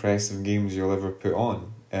most impressive games you'll ever put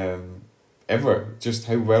on. Ever. Just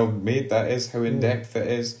how well made that is, how in depth it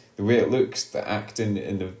is, the way it looks, the acting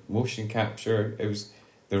and the motion capture. It was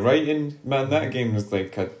the writing, man, that game was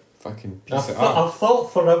like a fucking piece of art. I've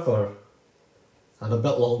thought forever, and a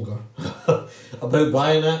bit longer, about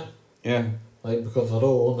buying it. Yeah. Like, because I don't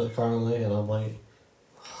own it currently, and I'm like,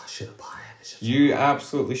 I should buy it. You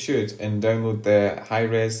absolutely should, and download the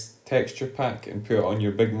high-res texture pack and put it on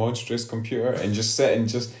your big monstrous computer and just sit and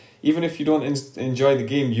just, even if you don't enjoy the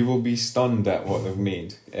game, you will be stunned at what they've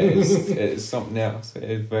made. It is something else. It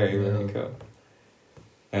is very, very cool.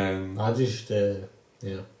 I just,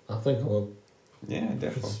 I think I will. Yeah,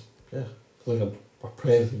 definitely. Yeah, it's like a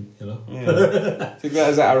present, you know. Yeah. Take that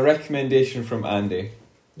as a recommendation from Andy.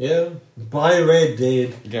 Yeah, buy Red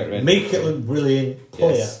Dead, Get ready. make it look brilliant,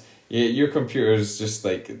 play Yes. Yeah, your computer is just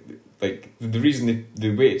like the reason they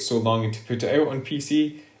waited so long to put it out on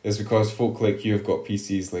PC is because folk like you have got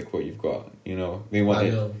PCs like what you've got. You know, they want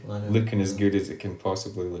it. it I know. looking as good as it can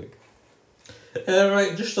possibly look.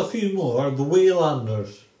 Right, just a few more. The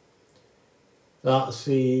Waylanders. That's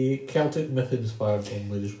the Celtic myth inspired one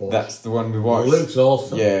we just watched. That's the one we It watched. looks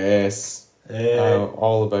awesome. Yes.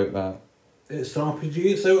 All about that. It's an RPG.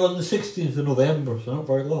 It's out on the 16th of November, so not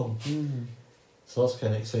very long. So that's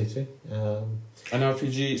kind of exciting. An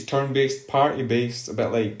RPG, it's turn-based, party-based, a bit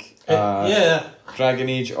like yeah. Dragon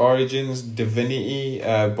Age Origins, Divinity,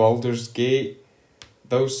 Baldur's Gate,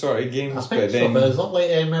 those sort of games. I think but so, then but is that like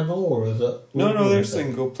MMO or is it? no, they're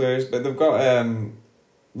single players, but they've got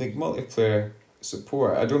like multiplayer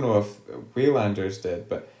support. I don't know if Waylanders did,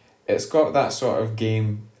 but it's got that sort of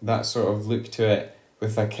game, that sort of look to it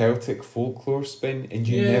with a Celtic folklore spin, and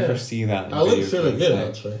you Yeah. never see that. It looks really good, now.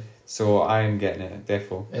 actually. So I am getting it,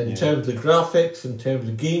 defo. In terms of graphics, in terms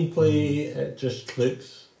of gameplay, it just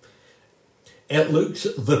looks... It looks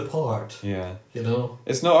the part, Yeah. you know?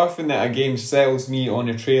 It's not often that a game sells me on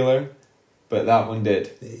a trailer, but that one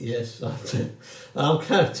did. Yes, I'm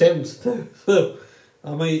kind of tempted to. So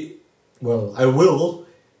I might... Well, I will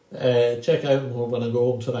check out more when I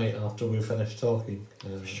go home tonight after we finish talking.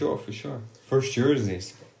 For sure. For sure,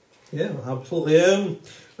 Aziz. Yeah, absolutely.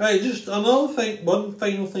 Right, just another thing, one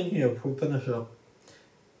final thing here before we finish up.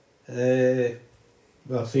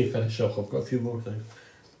 Well, I say finish up, I've got a few more things.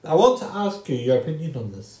 I want to ask you your opinion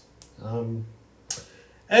on this.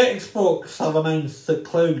 Xbox have announced that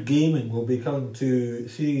cloud gaming will be coming to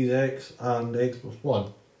Series X and Xbox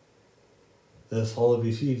One this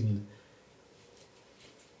holiday season.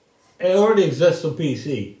 It already exists on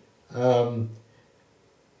PC,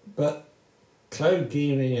 but cloud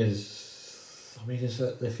gaming is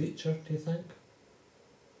it the future, do you think?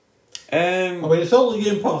 It's only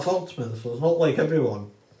Game Pass Ultimate, so it's not like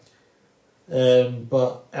everyone.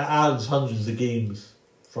 But it adds hundreds of games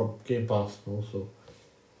from Game Pass also.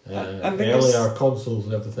 Earlier consoles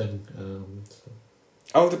and everything.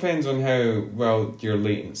 All depends on how well your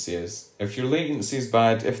latency is. If your latency is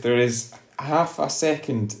bad, if there is half a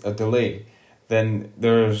second a delay, then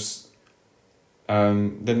there's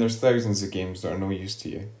thousands of games that are no use to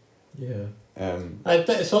you. Yeah.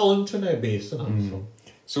 It's all internet based, isn't it?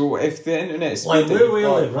 So if the internet speed like where we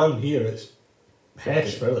live around here, it's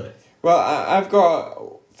pesh really. Well, I've got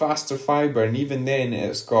faster fibre, and even then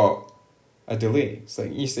it's got a delay. It's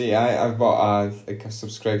like you say, I've bought I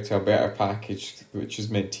subscribed to a better package which is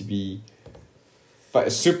meant to be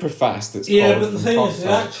super fast. It's but the thing is, the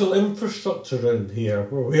actual infrastructure around here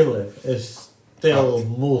where we live is still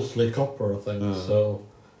mostly copper, I think. So,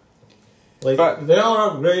 they are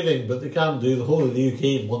upgrading, but they can't do the whole of the UK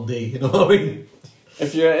in one day. You know what I mean?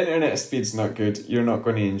 If your internet speed's not good, you're not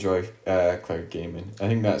going to enjoy cloud gaming. I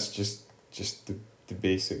think that's just the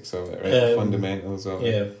basics of it, right? Fundamentals of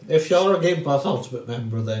it. Yeah. If you're a Game Pass Ultimate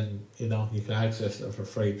member, then you can access it for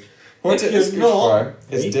free. What it is good for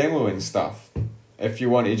is demoing stuff. If you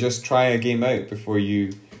want to just try a game out before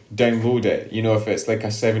you download it, if it's like a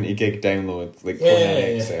 70 gig download, like Conan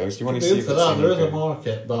Exiles, you want to see if for that. There is a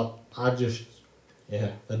market, but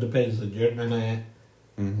it depends on your internet.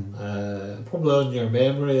 Probably on your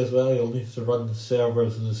memory as well. You'll need to run the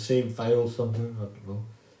servers in the same file somewhere. I don't know.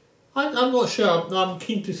 I'm not sure. I'm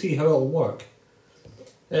keen to see how it'll work.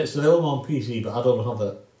 It's available on PC, but I don't have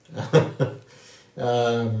it.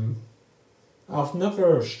 I've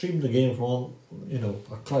never streamed a game from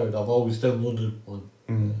a cloud. I've always downloaded one.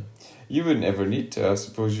 You wouldn't ever need to. I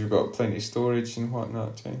suppose you've got plenty of storage and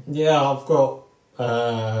whatnot too. Yeah, I've got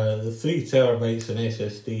the 3 terabytes in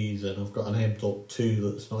SSDs, and I've got an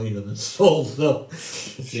M.2 that's not even installed. So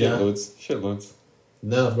shitloads.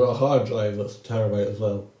 And then I've got a hard drive that's a terabyte as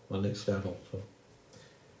well, an external. So.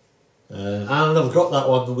 And I've got that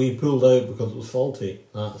one that we pulled out because it was faulty.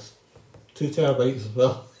 That's 2 terabytes as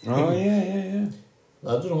well. Oh yeah.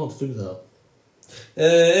 I don't know what to do with that.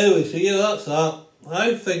 Anyway, so that's that.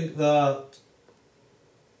 I think that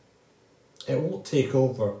it won't take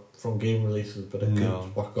over from game releases, but it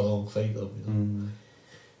could work alongside them.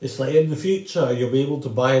 It's like in the future you'll be able to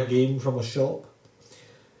buy a game from a shop,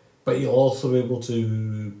 but you'll also be able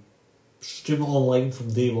to stream it online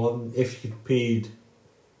from day one if you paid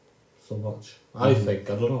so much. I think,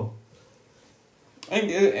 I don't know. I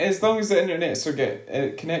think as long as the internets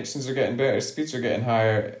connections are getting better, speeds are getting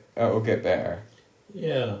higher, it'll get better.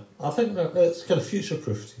 Yeah, I think that it's kind of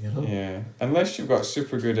future-proofed, Yeah, unless you've got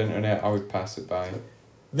super good internet, I would pass it by.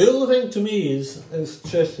 The other thing to me is, it's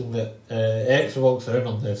interesting that Xbox are in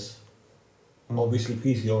on this. Obviously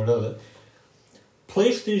PC already does it.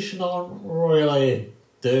 PlayStation aren't really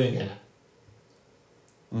doing it.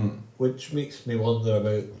 Which makes me wonder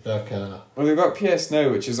about their kind of... Well, they've got PS Now,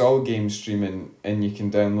 which is all game streaming, and you can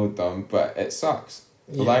download them, but it sucks.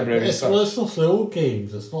 The library sucks. Well, it's not the old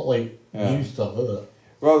games. It's not like new stuff, is it?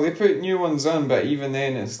 Well, they put new ones on, but even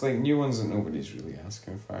then, it's like new ones that nobody's really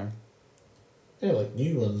asking for. Yeah, like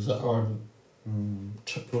new ones that aren't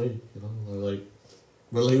AAA, they're like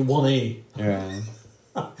 1A. Yeah.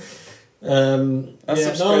 I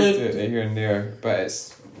subscribe to it here and there, but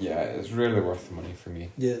it's rarely worth the money for me.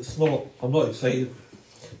 Yeah, it's not. I'm not excited.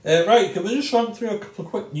 Right, can we just run through a couple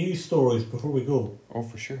of quick news stories before we go? Oh,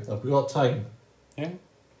 for sure. Have we got time? Yeah.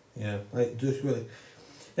 Yeah, right, do it really.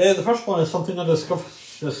 The first one is something I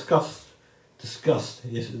discussed. Yes,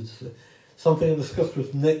 it's something I discussed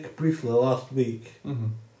with Nick briefly last week. It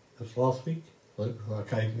was last week? I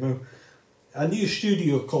can't even remember. A new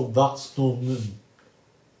studio called That's No Moon.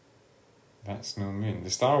 That's No Moon. The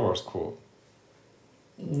Star Wars quote.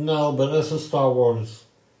 No, but it's a Star Wars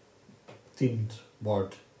themed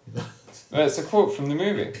word. It's a quote from the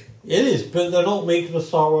movie. It is, but they're not making a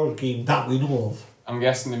Star Wars game that we know of. I'm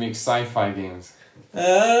guessing they make sci-fi games.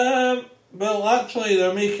 Well, actually,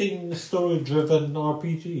 they're making story-driven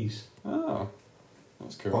RPGs. Oh,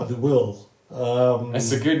 that's cool. Or they will.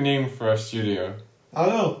 It's a good name for a studio. I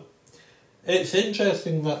know. It's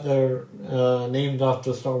interesting that they're named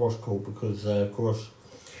after a Star Wars quote because, of course,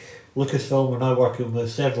 Lucasfilm are now working with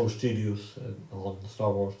several studios on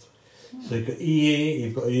Star Wars. So you've got EA,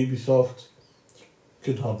 you've got Ubisoft. You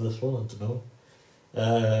could have this one, I don't know.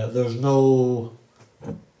 There's no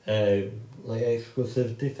like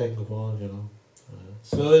exclusivity thing going on, you know.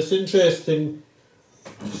 So it's interesting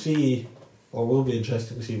to see, or will be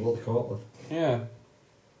interesting to see what they come up with. Yeah.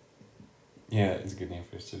 Yeah, it's a good name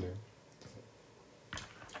for a studio.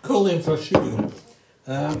 Cool name for a studio.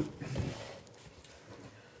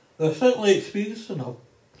 They're certainly experienced enough.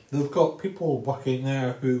 They've got people working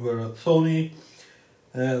there who were at Sony.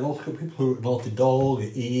 They've also got people who were at Naughty Dog,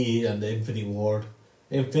 at EA, and the Infinity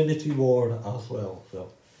Ward as well.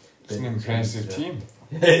 So it's an impressive team.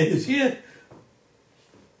 It is, yeah.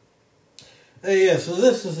 Yeah, so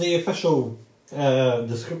this is the official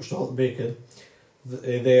description of what they're making.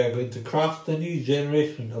 They are going to craft a new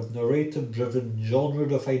generation of narrative-driven,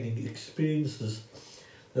 genre-defining experiences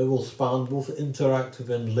that will span both interactive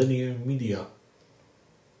and linear media.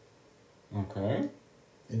 Okay.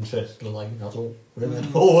 Interesting line. I don't really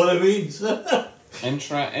know what it means.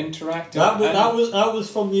 Interactive. That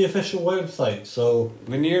was from the official website. So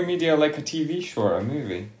linear media, like a TV show or a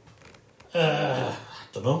movie. I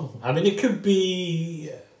don't know. I mean, it could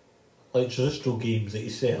be like traditional games that you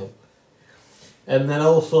sell, and then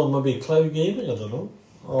also maybe cloud gaming. I don't know,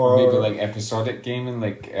 or maybe like episodic gaming,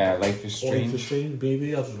 like Life is Strange. Life is Strange,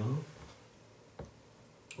 maybe, I don't know.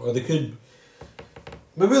 Or they could.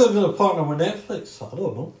 Maybe they're going to partner with Netflix. I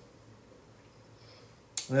don't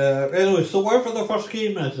know. Anyway, so whatever the first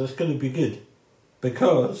game is, it's going to be good,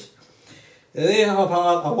 because they have had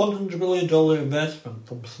a $100 million investment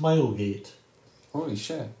from Smilegate. Holy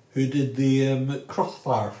shit! Who did the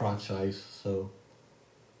Crossfire franchise? So,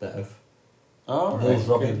 bit of right,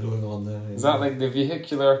 rubbing going on there. Is that like the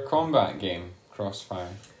vehicular combat game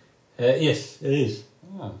Crossfire? Yes, it is.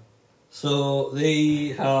 Oh. So they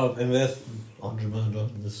have invested $100 million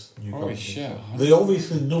in this new company. Holy shit! They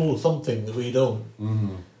obviously know something that we don't.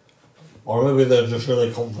 Mm-hmm. Or maybe they're just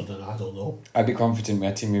really confident. I don't know. I'd be confident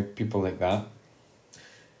with a team of people like that.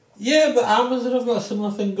 Yeah, but Amazon have got a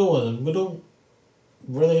similar thing going, and we don't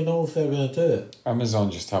really know if they're going to do it.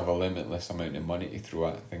 Amazon just have a limitless amount of money to throw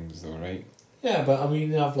at things, though, right? Yeah, but I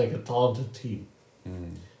mean, they have like a talented team.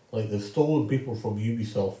 Mm. Like they've stolen people from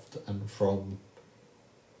Ubisoft and from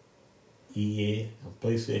EA and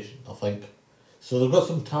PlayStation, I think. So they've got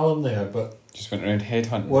some talent there, but just went around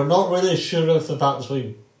headhunting. We're not really sure if they've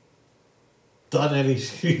actually done any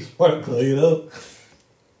serious work, though, you know.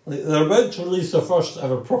 Like they're about to release their first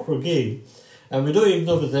ever proper game, and we don't even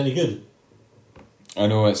know if it's any good. I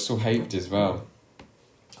know, it's so hyped as well.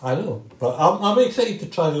 I know, but I'm excited to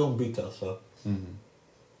try the own beta. So,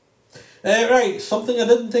 right, something I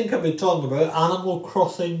didn't think I'd be talking about: Animal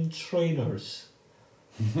Crossing trainers.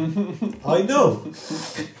 I know.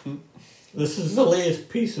 This is the latest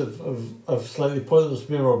piece of slightly pointless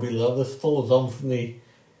memorabilia. This follows on from the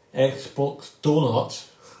Xbox donut.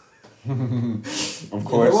 Of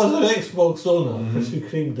course. It was an Xbox donut. Krispy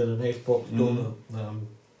Kreme did an Xbox donut.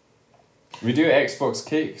 We do Xbox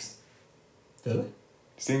cakes. Do they?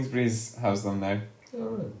 Sainsbury's has them now.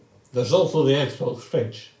 Alright. There's also the Xbox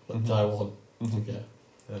fridge, which I want to get.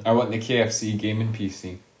 Yeah. I want the KFC gaming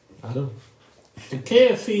PC. I know. Did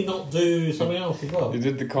KFC not do something else as well? They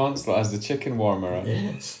did the console as the chicken warmer.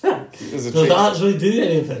 Yes. Does it actually do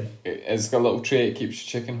anything? It's got a little tray that keeps your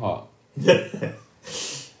chicken hot.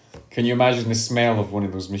 Can you imagine the smell of one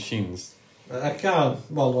of those machines? I can.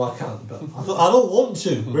 Well, no, I can't, but I don't want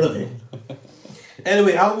to, really.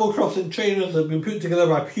 Anyway, Animal Crossing trainers have been put together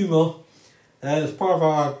by Puma as part of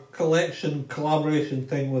our collaboration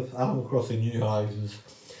thing with Animal Crossing New Horizons.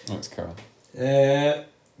 That's cool.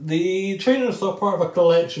 The trainers are part of a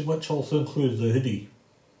collection which also includes the hoodie.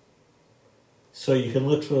 So you can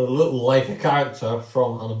literally look like a character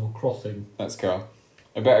from Animal Crossing. That's cool.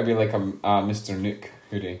 It better be like a Mr. Nook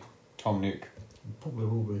hoodie. Tom Nook. Probably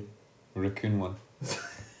will be. A raccoon one.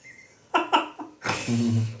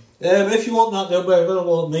 If you want that, they'll be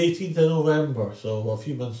available on the 18th of November, so a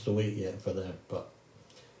few months to wait yet for them, but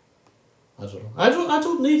I don't know. I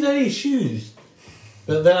don't need any shoes,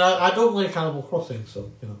 but then I don't like Animal Crossing,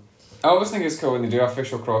 so, you know. I always think it's cool when they do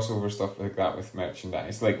official crossover stuff like that with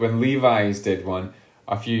merchandise. Like when Levi's did one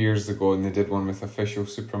a few years ago, and they did one with official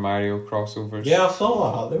Super Mario crossovers. Yeah, I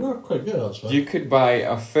saw that. They were quite good, actually. You could buy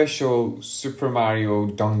official Super Mario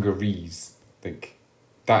dungarees. Like,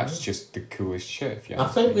 that's just the coolest shit. If you I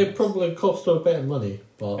think they probably cost a bit of money,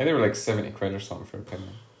 but they were like 70 quid or something for a pin.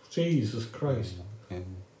 Jesus Christ! Yeah.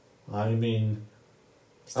 I mean,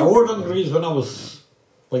 I wore dungarees when I was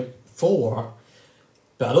like 4,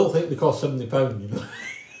 but I don't think they cost £70. You know.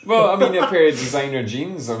 Well, I mean, a pair of designer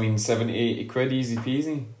jeans, 70, 80 quid, easy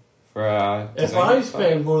peasy. For a if I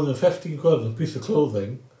spend more than 15 quid on a piece of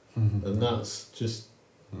clothing, then that's just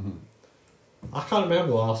I can't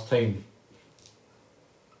remember the last time.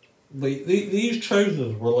 Like, these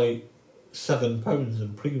trousers were like £7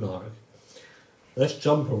 in Primark. This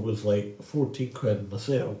jumper was like 14 quid in the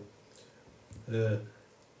sale.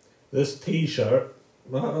 This t-shirt,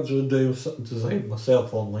 I actually do design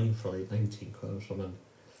myself online for like 19 quid or something.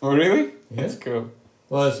 Oh, really? Yeah. That's cool.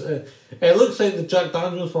 Well, it looks like the Jack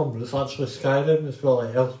Daniels one, but it's actually Skyrim. It's got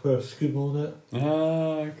like Elsewhere scuba on it.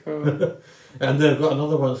 Ah, cool. And they've got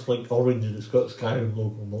another one that's like orange and it's got Skyrim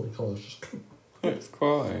logo multicolours. Just cool. It's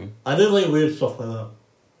quality. I do like weird stuff like that.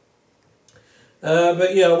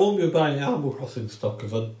 But yeah, I won't be buying Animal Crossing stuff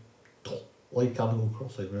because I don't like Animal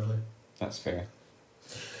Crossing really. That's fair.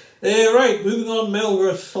 Right, moving on, Metal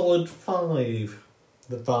Gear Solid 5,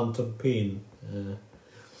 The Phantom Pain.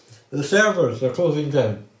 The servers are closing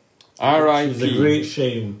down. R.I.P. Which is a great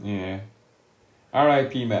shame. Yeah.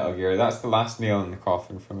 R.I.P. Metal Gear. That's the last nail in the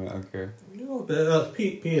coffin for Metal Gear. No, but that's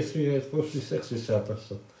PS3, Xbox 360 servers.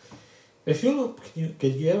 So. If you're not, can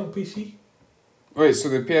you get on PC? Wait, so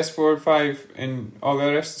the PS4, 5, and all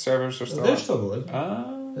the rest of the servers are still They're on? still going.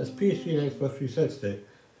 Ah. It's PS3 and Xbox 360.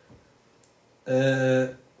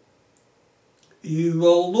 You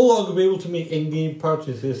will no longer be able to make in-game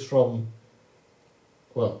purchases from,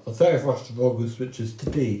 well, the 31st of August, which is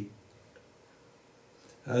today.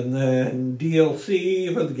 And then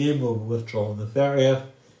DLC for the game will be withdrawn on the 30th.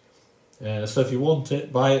 So if you want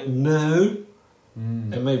it, buy it now.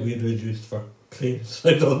 It might be reduced for clearance,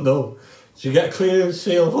 I don't know. So you get a clearance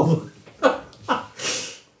sale on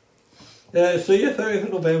so yeah, 30th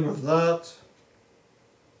of November for that.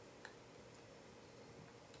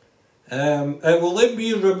 It will then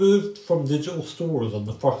be removed from digital stores on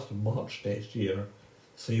the 1st of March next year,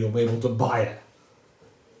 so you'll be able to buy it.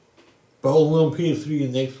 But only on PS3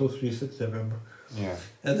 and Xbox 360, remember. Yeah.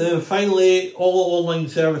 And then finally, all online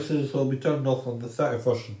services will be turned off on the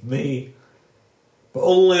 31st of May, but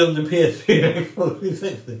only on the PS3 and Xbox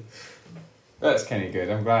 360. That's kind of good.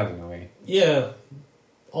 I'm glad in a way. Yeah.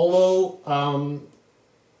 Although,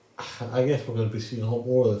 I guess we're going to be seeing a lot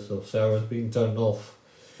more of this, of servers being turned off.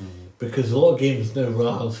 Because a lot of games now run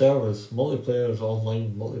on servers. Multiplayer is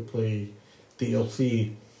online, multiplayer,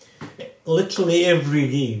 DLC. Literally every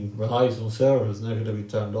game relies on servers and they're going to be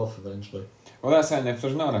turned off eventually. Well, that's it. And if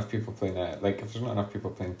there's not enough people playing that, like if there's not enough people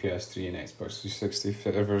playing PS3 and Xbox 360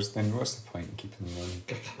 servers, then what's the point in keeping them running?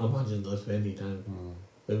 I can't imagine this any time.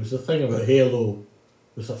 There was a thing about Halo.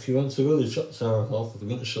 It was a few months ago they shut the servers off. They're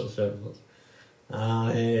going to shut the servers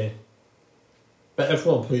off. But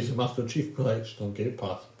everyone plays the Master Chief Collection on Game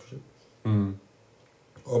Pass.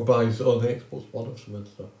 Or buys it on Xbox One or something.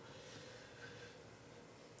 So.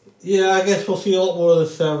 Yeah, I guess we'll see a lot more of the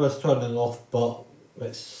servers turning off, but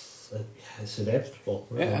it's inevitable.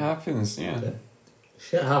 Really. It happens, yeah.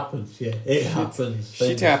 Shit happens, yeah. It happens.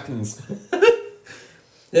 Shit happens.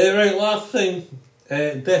 Right, last thing.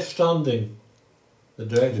 Death Stranding. The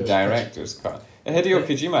director's cut. Hideo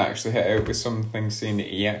Kojima actually hit out with something saying that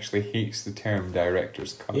he actually hates the term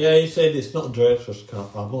director's cut. Yeah, he said it's not director's cut.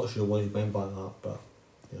 I'm not sure what he meant by that, but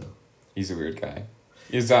you know. He's a weird guy.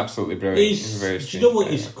 He's absolutely brilliant. He's a very do you know what?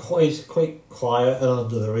 guy. He's quite quiet and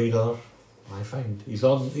under the radar. I find he's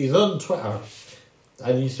on Twitter,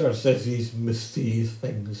 and he sort of says these mysterious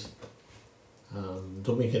things.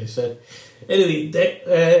 Don't make any sense. Anyway,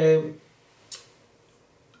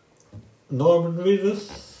 Norman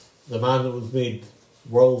Reedus, the man that was made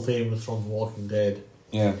world famous from The Walking Dead,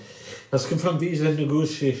 has confirmed he's in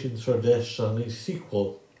negotiations for Death Stranding's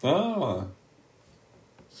sequel. Oh.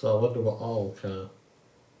 So I wonder what all kind of...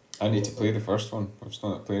 I need to play the first one. I've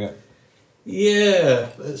still not played it. Yeah,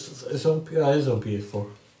 it's on PS4.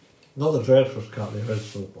 Not the director's cut, the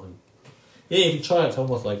original one. Yeah, you can try it, it's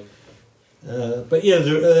almost like... but yeah,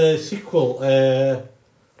 the sequel,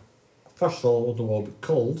 first of all, I wonder what it'll be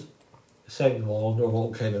called. Second of all, I wonder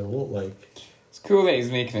what kind of look like. It's cool that he's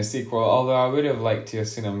making a sequel, although I would have liked to have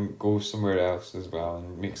seen him go somewhere else as well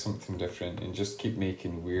and make something different and just keep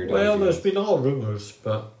making weird Well, ideas. there's been all rumours,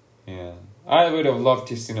 but... Yeah. I would have loved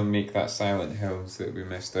to have seen him make that Silent Hills that we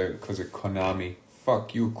missed out because of Konami.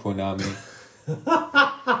 Fuck you, Konami.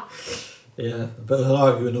 Yeah, a bit of an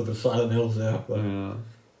argument over Silent Hills there, but...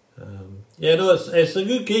 Yeah. no, it's a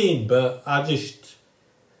good game, but I just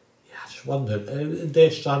wondered.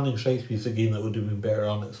 Death Stranding strikes me as a game that would have been better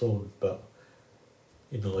on its own, but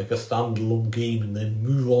you know, like a standalone game and then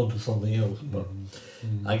move on to something else. But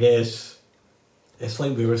I guess it's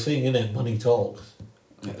like we were saying, innit? Money talks.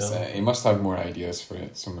 He must have more ideas for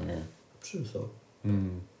it somewhere. I'm sure so.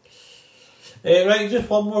 Right, just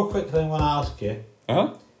one more quick thing I want to ask you.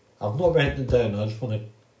 I've not written it down. I just want to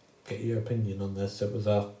get your opinion on this. It was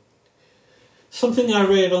a something I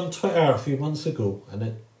read on Twitter a few months ago, and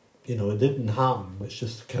it didn't happen. It's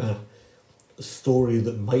just kind of a story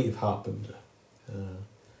that might have happened.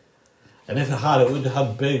 And if it had, it would have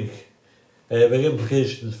had big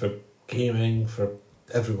implications for gaming, for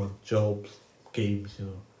everyone, jobs, games,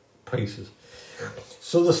 prices.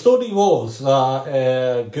 So the story was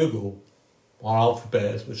that Google, or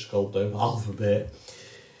Alphabet, which is called now, Alphabet,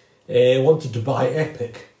 wanted to buy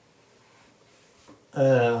Epic,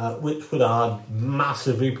 which would have had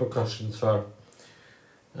massive repercussions for,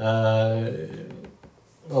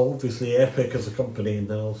 obviously Epic as a company, and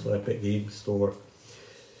then also Epic Games Store.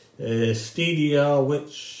 Stadia,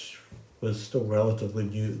 which was still relatively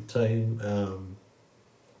new at the time.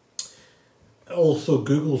 Also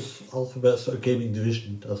Google's Alphabet sort of gaming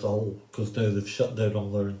division as a whole, because now they've shut down all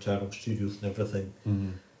their internal studios and everything.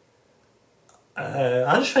 Mm-hmm.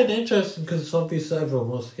 I just find it interesting because it's obvious that everyone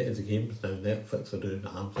wants to get into games now. Netflix are doing it,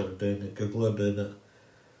 Amazon are doing it, Google are doing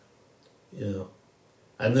it.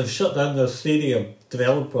 And they've shut down their Stadia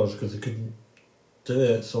developers because they couldn't do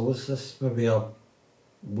it. So is this maybe a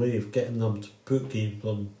way of getting them to put games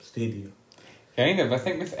on Stadia? Kind of. I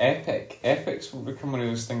think with Epic's will become one of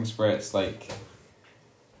those things where it's like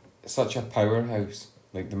such a powerhouse.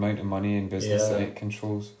 Like the amount of money and business that it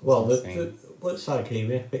controls. Well, what's that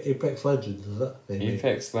game? Apex Legends, is it?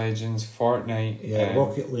 Apex Legends, Fortnite. Yeah,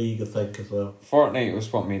 Rocket League, I think, as well. Fortnite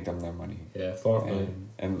was what made them their money. Yeah, Fortnite.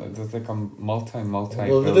 And there's like a multi.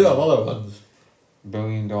 Well, they do have other ones.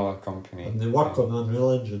 $billion company. And they work on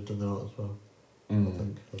Unreal Engine and that as well. I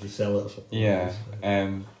think. Or they sell it or something. Yeah.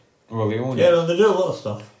 Well, they own it. Yeah, no, they do a lot of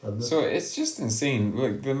stuff. So it's just insane,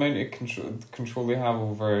 like the amount of control they have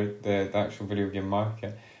over the actual video game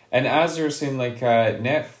market. And as you were saying, like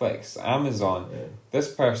Netflix, Amazon,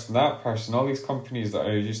 this person, that person, all these companies that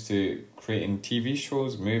are used to creating TV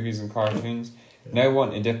shows, movies and cartoons, now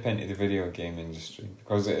want to dip into the video game industry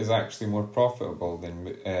because it is actually more profitable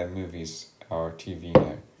than movies or TV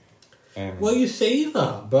now. Well, you say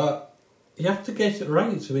that, but you have to get it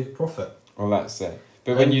right to make a profit. Well, that's it.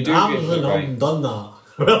 But when you do Amazon get it right, haven't done that.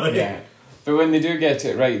 Really? Yeah. But when they do get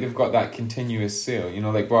it right, they've got that continuous sale.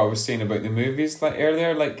 Like what I was saying about the movies like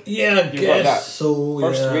earlier. Like yeah, you've got that so.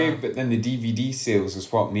 First wave, but then the DVD sales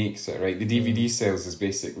is what makes it, right? The DVD sales is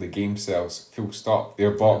basically game sales, full stop. Their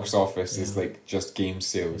box office is like just game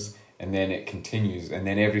sales, and then it continues. And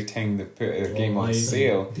then every time they put their game on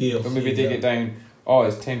sale, DLC, they'll maybe take it down. Oh,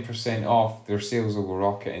 it's 10% off. Their sales will go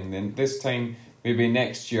rocket, and then this time. Maybe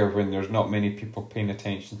next year when there's not many people paying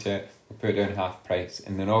attention to it, we put it down half price,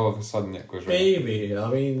 and then all of a sudden it goes right. Maybe, I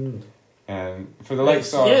mean... for the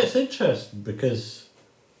likes of... Yeah, it's interesting because...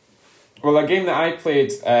 Well, a game that I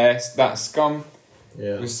played, that Scum,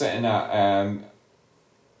 Yeah. was sitting at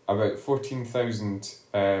about 14,000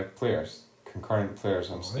 players, concurrent players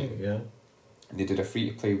on Steam. Yeah. And they did a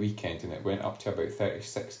free-to-play weekend and it went up to about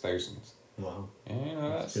 36,000. Wow. Yeah, you know,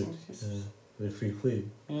 that's good. The free play.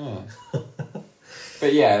 Yeah.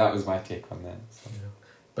 But yeah, that was my take on that. So. Yeah.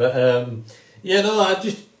 But yeah, no, I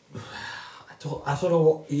don't know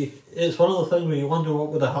what it's one of the things where you wonder what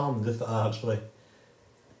would have happened if it had actually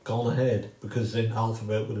gone ahead, because then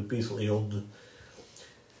Alphabet would have basically owned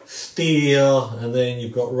Stadia, and then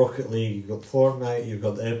you've got Rocket League, you've got Fortnite, you've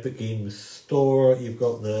got the Epic Games Store, you've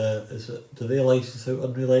got do they license out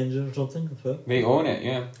Unreal Engine or something as well? They own it,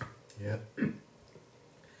 yeah. Yeah.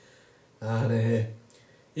 And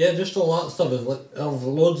yeah, just all that stuff is like have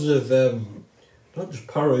loads of not just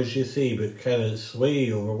power as you say, but kind of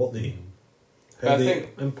sway over what they how they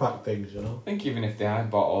impact things, I think even if they had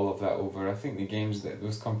bought all of that over, I think the games that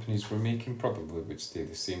those companies were making probably would stay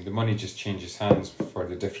the same. The money just changes hands for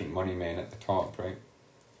the different money men at the top, right?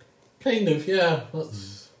 Kind of, yeah.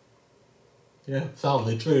 That's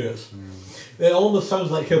sadly true. It almost sounds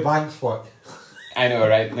like how banks work. I know,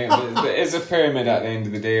 right? There is a pyramid at the end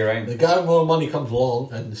of the day, right? The guy with more money comes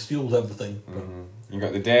along and steals everything. You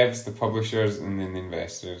got the devs, the publishers, and then the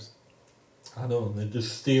investors. I know, they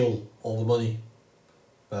just steal all the money.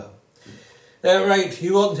 But right,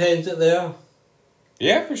 you want to end it there?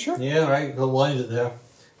 Yeah, for sure. Yeah, right, we'll end it there.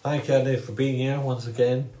 Thank you, Andy, for being here once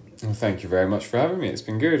again. Well, thank you very much for having me. It's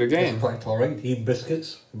been good again. It's quite alright. Eating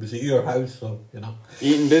biscuits. It was at your house, so,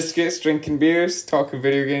 Eating biscuits, drinking beers, talking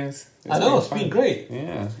video games. It's been great.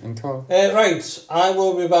 Yeah, until... right, I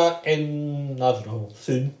will be back in, I don't know,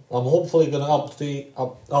 soon. I'm hopefully going to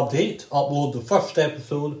upload the first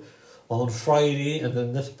episode on Friday, and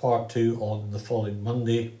then this part 2 on the following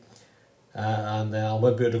Monday. And then I'll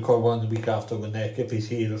maybe record one the week after with Nick if he's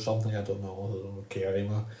here or something. I don't know. I don't care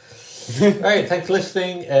anymore. Right, thanks for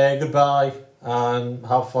listening. Goodbye, and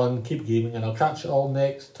have fun. Keep gaming, and I'll catch you all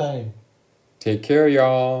next time. Take care,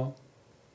 y'all.